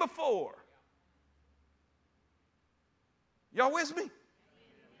seen before. Y'all with me?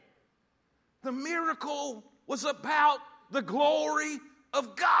 The miracle was about the glory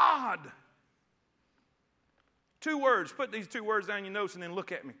of God. 2 words. Put these 2 words down in your notes and then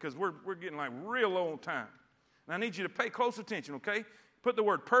look at me, because we're getting like real low on time. And I need you to pay close attention, okay? Put the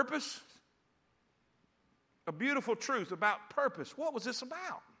word purpose. A beautiful truth about purpose. What was this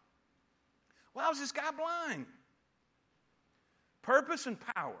about? Why was this guy blind? Purpose and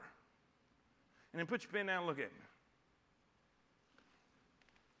power. And then put your pen down and look at me.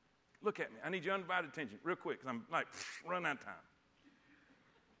 Look at me. I need your undivided attention real quick, because I'm like, running out of time.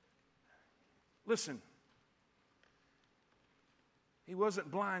 Listen. He wasn't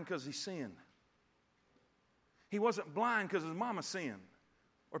blind because he sinned. He wasn't blind because his mama sinned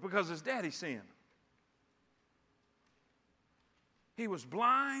or because his daddy sinned. He was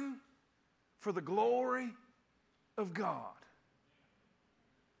blind for the glory of God.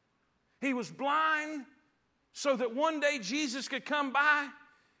 He was blind so that one day Jesus could come by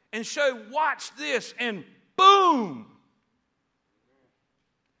and show, watch this, and boom!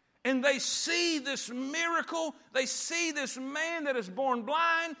 And they see this miracle. They see this man that is born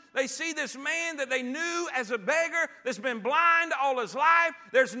blind. They see this man that they knew as a beggar that's been blind all his life.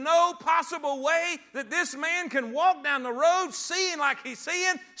 There's no possible way that this man can walk down the road seeing like he's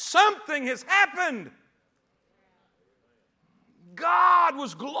seeing. Something has happened. God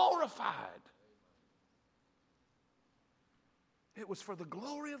was glorified. It was for the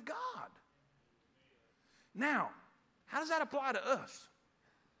glory of God. Now, how does that apply to us?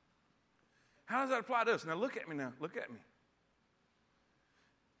 How does that apply to us? Now look at me now. Look at me.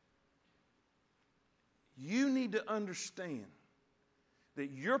 You need to understand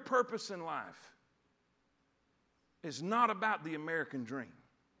that your purpose in life is not about the American dream.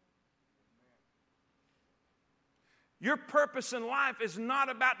 Your purpose in life is not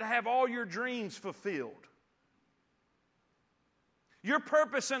about to have all your dreams fulfilled. Your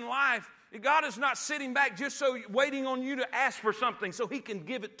purpose in life, God is not sitting back just so waiting on you to ask for something so he can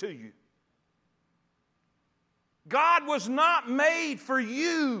give it to you. God was not made for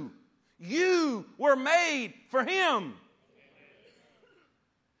you. You were made for him.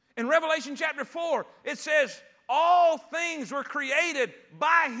 In Revelation chapter 4, it says, all things were created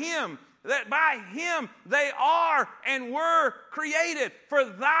by him, that by him they are and were created for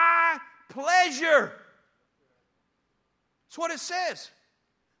thy pleasure. That's what it says.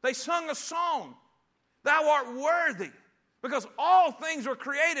 They sung a song, thou art worthy. Because all things were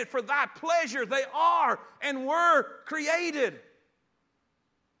created for thy pleasure. They are and were created.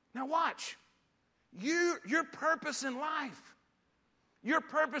 Now watch. Your purpose in life. Your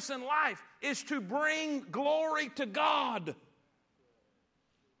purpose in life is to bring glory to God.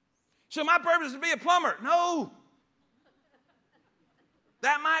 So my purpose is to be a plumber. No.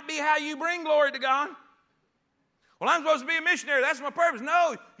 That might be how you bring glory to God. Well, I'm supposed to be a missionary. That's my purpose.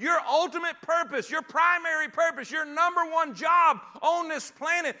 No, your ultimate purpose, your primary purpose, your number one job on this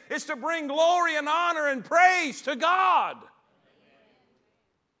planet is to bring glory and honor and praise to God.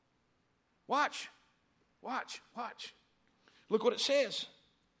 Watch. Look what it says.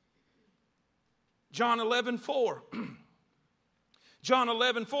 John 11:4. John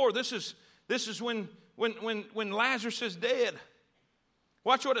 11:4. This is when Lazarus is dead.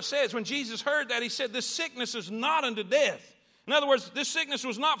 Watch what it says. When Jesus heard that, he said, this sickness is not unto death. In other words, this sickness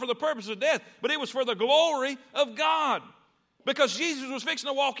was not for the purpose of death, but it was for the glory of God. Because Jesus was fixing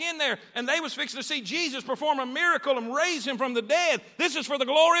to walk in there, and they was fixing to see Jesus perform a miracle and raise him from the dead. This is for the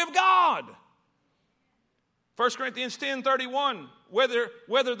glory of God. 1 Corinthians 10:31,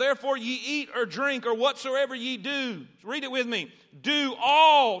 whether therefore ye eat or drink or whatsoever ye do, read it with me, do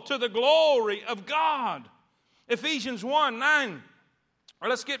all to the glory of God. Ephesians 1:9. Or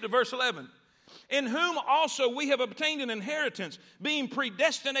let's skip to verse 11. In whom also we have obtained an inheritance, being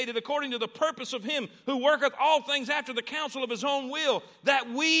predestinated according to the purpose of him who worketh all things after the counsel of his own will, that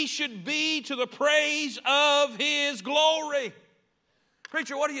we should be to the praise of his glory.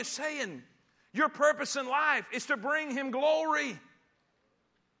 Preacher, what are you saying? Your purpose in life is to bring Him glory.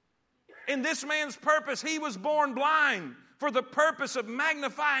 In this man's purpose, he was born blind for the purpose of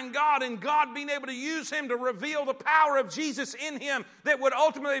magnifying God and God being able to use him to reveal the power of Jesus in him that would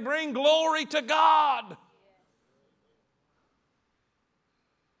ultimately bring glory to God.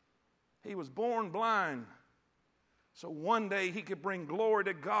 He was born blind so one day he could bring glory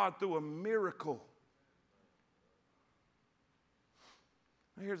to God through a miracle.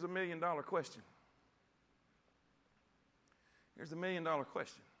 Here's the $1 million question. Here's the $1 million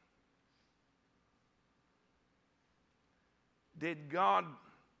question. Did God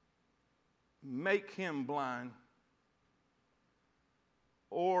make him blind?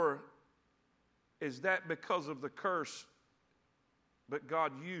 Or is that because of the curse, but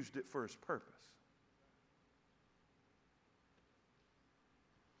God used it for His purpose?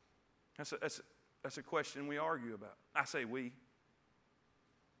 That's a question we argue about. I say we.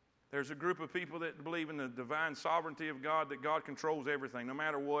 There's a group of people that believe in the divine sovereignty of God, that God controls everything. No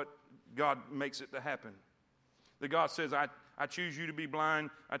matter what, God makes it to happen. That God says, I choose you to be blind,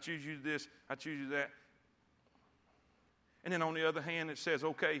 I choose you to this, I choose you to that. And then on the other hand, it says,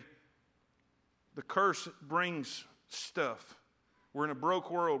 okay, the curse brings stuff. We're in a broke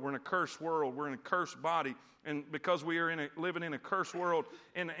world, we're in a cursed world, we're in a cursed body. And because we are living in a cursed world,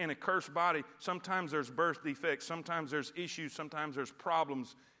 in a cursed body, sometimes there's birth defects, sometimes there's issues, sometimes there's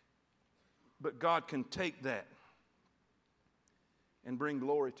problems. But God can take that and bring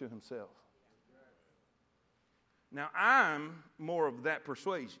glory to Himself. Now, I'm more of that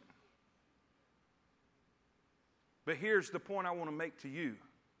persuasion. But here's the point I want to make to you.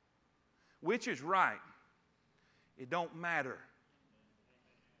 Which is right? It don't matter.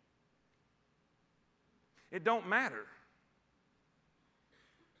 It don't matter.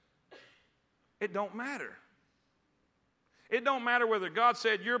 It don't matter. It don't matter whether God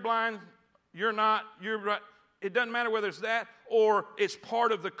said you're blind, you're not, you're right. It doesn't matter whether it's that or it's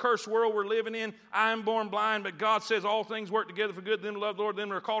part of the cursed world we're living in. I am born blind, but God says all things work together for good. Them that love the Lord, them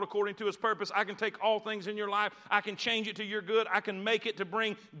that are called according to His purpose. I can take all things in your life. I can change it to your good. I can make it to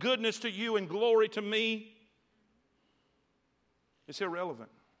bring goodness to you and glory to me. It's irrelevant.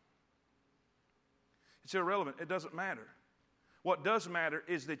 It's irrelevant. It doesn't matter. What does matter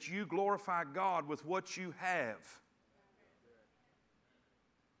is that you glorify God with what you have.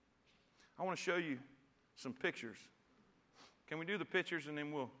 I want to show you some pictures. Can we do the pictures and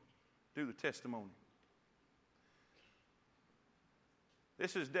then we'll do the testimony?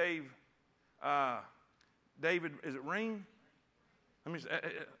 This is David, is it Ring?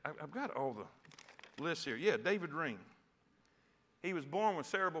 I've got all the lists here. Yeah, David Ring. He was born with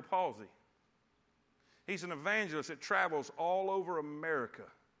cerebral palsy. He's an evangelist that travels all over America.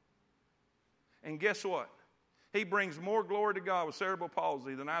 And guess what? He brings more glory to God with cerebral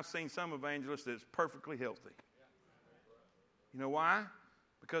palsy than I've seen some evangelists that's perfectly healthy. You know why?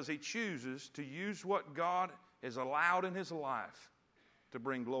 Because he chooses to use what God has allowed in his life to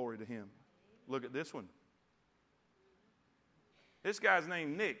bring glory to Him. Look at this one. This guy's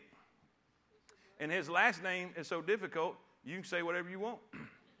named Nick. And his last name is so difficult, you can say whatever you want.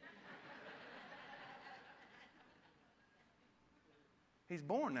 He's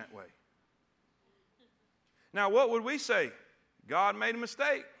born that way. Now, what would we say? God made a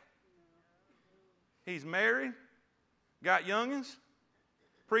mistake. He's married, got youngins,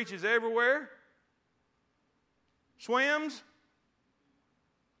 preaches everywhere, swims,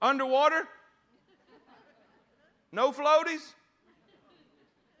 underwater, no floaties.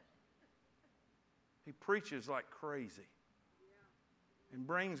 He preaches like crazy and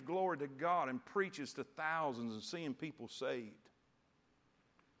brings glory to God and preaches to thousands and seeing people saved.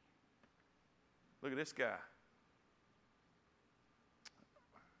 Look at this guy.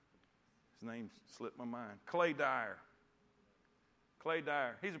 His name slipped my mind. Clay Dyer. Clay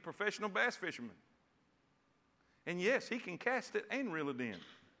Dyer. He's a professional bass fisherman. And yes, he can cast it and reel it in.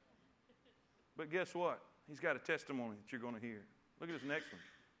 But guess what? He's got a testimony that you're going to hear. Look at this next one.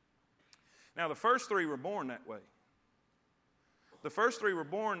 Now, the first three were born that way. The first three were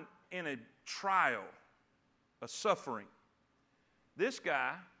born in a trial, a suffering. This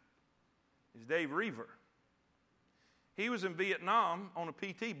guy is Dave Reaver. He was in Vietnam on a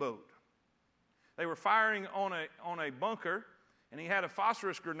PT boat. They were firing on a bunker, and he had a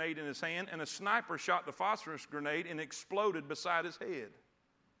phosphorus grenade in his hand, and a sniper shot the phosphorus grenade and exploded beside his head.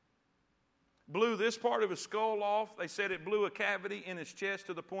 Blew this part of his skull off. They said it blew a cavity in his chest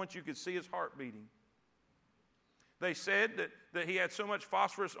to the point you could see his heart beating. They said that he had so much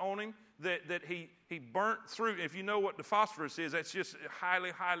phosphorus on him that he burnt through. If you know what the phosphorus is, that's just highly,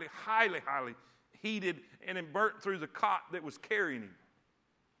 highly, highly, highly heated, and it burnt through the cot that was carrying him.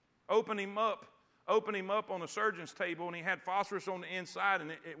 opened him up on the surgeon's table, and he had phosphorus on the inside,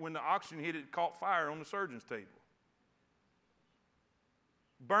 and when the oxygen hit it, it caught fire on the surgeon's table.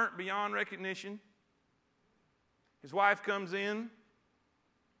 Burnt beyond recognition. His wife comes in.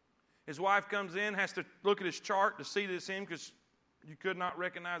 Has to look at his chart to see that it's him because you could not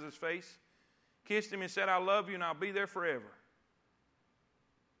recognize his face. Kissed him and said, I love you and I'll be there forever.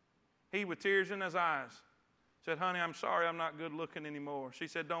 He, with tears in his eyes, said, honey, I'm sorry I'm not good looking anymore. She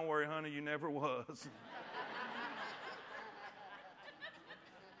said, don't worry, honey, you never was.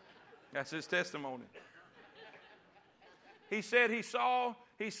 That's his testimony. He said he saw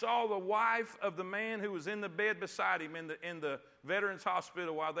the wife of the man who was in the bed beside him in the Veterans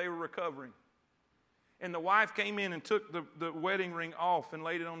Hospital while they were recovering. And the wife came in and took the wedding ring off and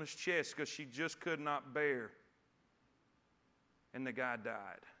laid it on his chest because she just could not bear. And the guy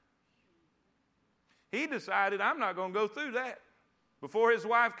died. He decided, I'm not going to go through that. Before his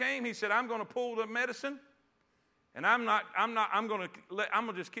wife came, he said, I'm going to pull the medicine, and I'm going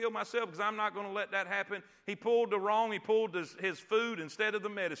to just kill myself because I'm not going to let that happen. He pulled his food instead of the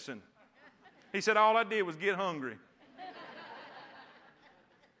medicine. He said, all I did was get hungry.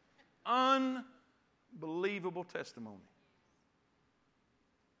 Unbelievable testimony.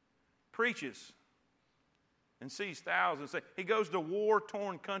 Preaches and sees thousands. He goes to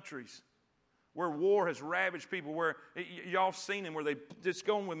war-torn countries where war has ravaged people, where y'all seen him, where they just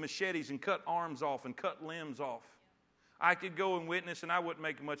go in with machetes and cut arms off and cut limbs off. I could go and witness and I wouldn't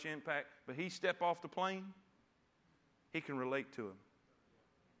make much impact, but he step off the plane, he can relate to him.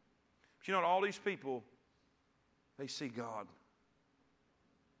 But you know what, all these people, they see God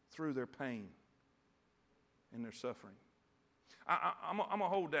through their pain and their suffering. I'm going to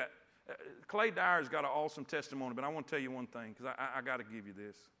hold that. Clay Dyer's got an awesome testimony, but I want to tell you one thing, because I got to give you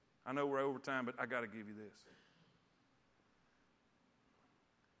this. I know we're over time, but I got to give you this.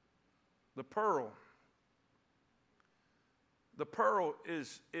 The pearl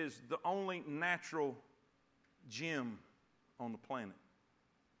is the only natural gem on the planet.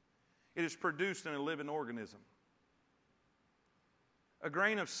 It is produced in a living organism. A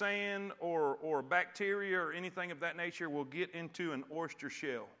grain of sand or bacteria or anything of that nature will get into an oyster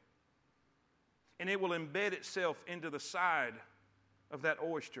shell, and it will embed itself into the side of that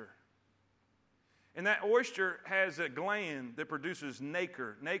oyster. And that oyster has a gland that produces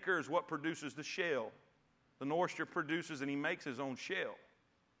nacre. Nacre is what produces the shell. The oyster produces, and he makes his own shell.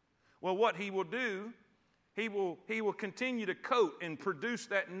 Well, what he will do, he will continue to coat and produce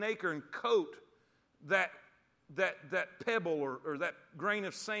that nacre and coat that pebble or that grain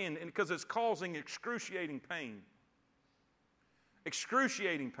of sand, because it's causing excruciating pain.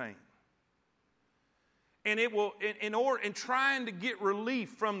 Excruciating pain. And it will, in trying to get relief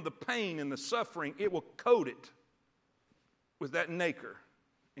from the pain and the suffering, it will coat it with that nacre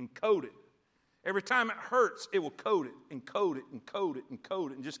and coat it. Every time it hurts, it will coat it and coat it and coat it and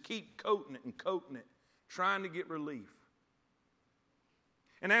coat it and just keep coating it and coating it, trying to get relief.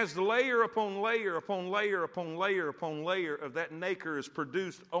 And as the layer upon layer upon layer upon layer upon layer of that nacre is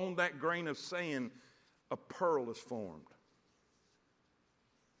produced on that grain of sand, a pearl is formed.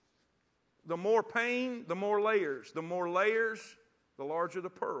 The more pain, the more layers. The more layers, the larger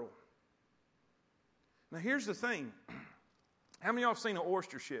the pearl. Now here's the thing. How many of y'all have seen an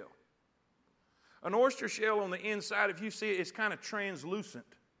oyster shell? An oyster shell on the inside, if you see it, it's kind of translucent.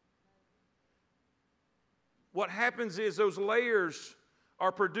 What happens is those layers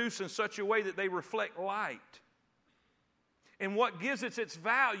are produced in such a way that they reflect light. And what gives it its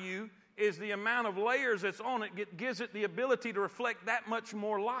value is the amount of layers that's on it gives it the ability to reflect that much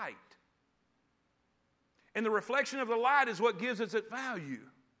more light. And the reflection of the light is what gives it its value.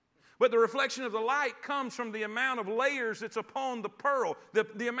 But the reflection of the light comes from the amount of layers that's upon the pearl.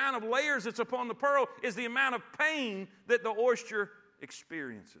 The amount of layers that's upon the pearl is the amount of pain that the oyster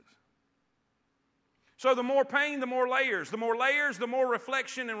experiences. So the more pain, the more layers. The more layers, the more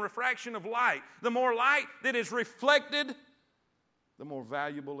reflection and refraction of light. The more light that is reflected, the more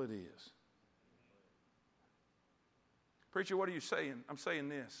valuable it is. Preacher, what are you saying? I'm saying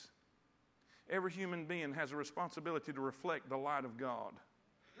this. Every human being has a responsibility to reflect the light of God.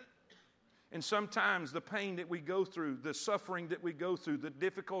 And sometimes the pain that we go through, the suffering that we go through, the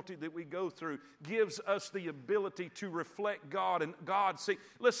difficulty that we go through gives us the ability to reflect God and God see.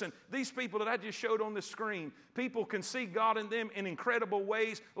 Listen, these people that I just showed on the screen, people can see God in them in incredible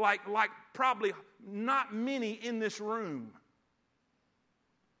ways like probably not many in this room.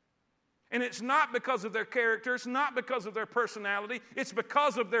 And it's not because of their character, it's not because of their personality, it's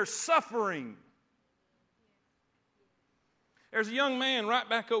because of their suffering. There's a young man right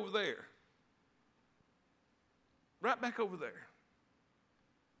back over there. Right back over there.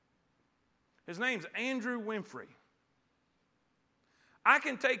 His name's Andrew Winfrey. I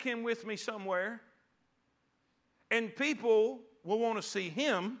can take him with me somewhere, and people will want to see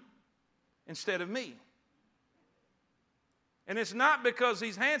him instead of me. And it's not because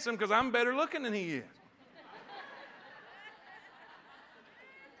he's handsome, because I'm better looking than he is.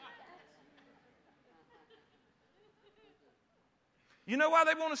 You know why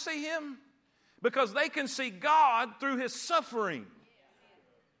they want to see him? Because they can see God through his suffering,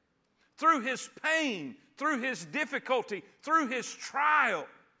 through his pain, through his difficulty, through his trial.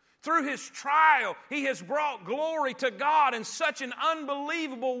 Through his trial, he has brought glory to God in such an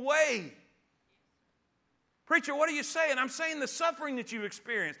unbelievable way. Preacher, what are you saying? I'm saying the suffering that you've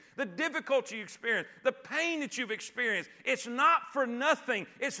experienced, the difficulty you experienced, the pain that you've experienced, it's not for nothing.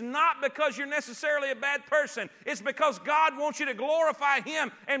 It's not because you're necessarily a bad person. It's because God wants you to glorify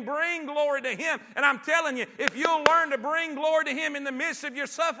him and bring glory to him. And I'm telling you, if you'll learn to bring glory to him in the midst of your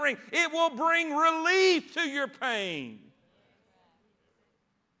suffering, it will bring relief to your pain.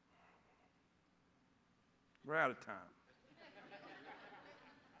 We're out of time.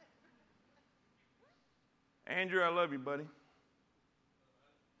 Andrew, I love you, buddy.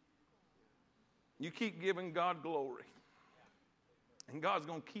 You keep giving God glory. And God's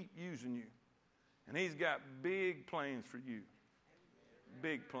going to keep using you. And he's got big plans for you.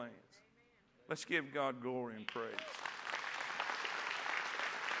 Big plans. Let's give God glory and praise.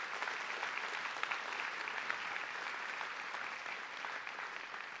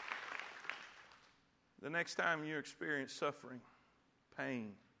 The next time you experience suffering,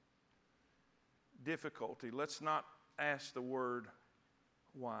 pain, difficulty, let's not ask the word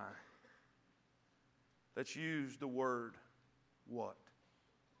why. Let's use the word what.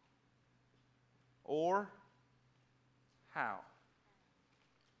 Or how.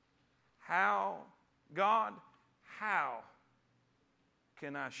 How, God, how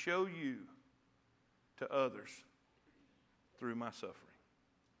can I show you to others through my suffering?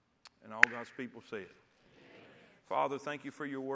 And all God's people say it. Father, thank you for your word.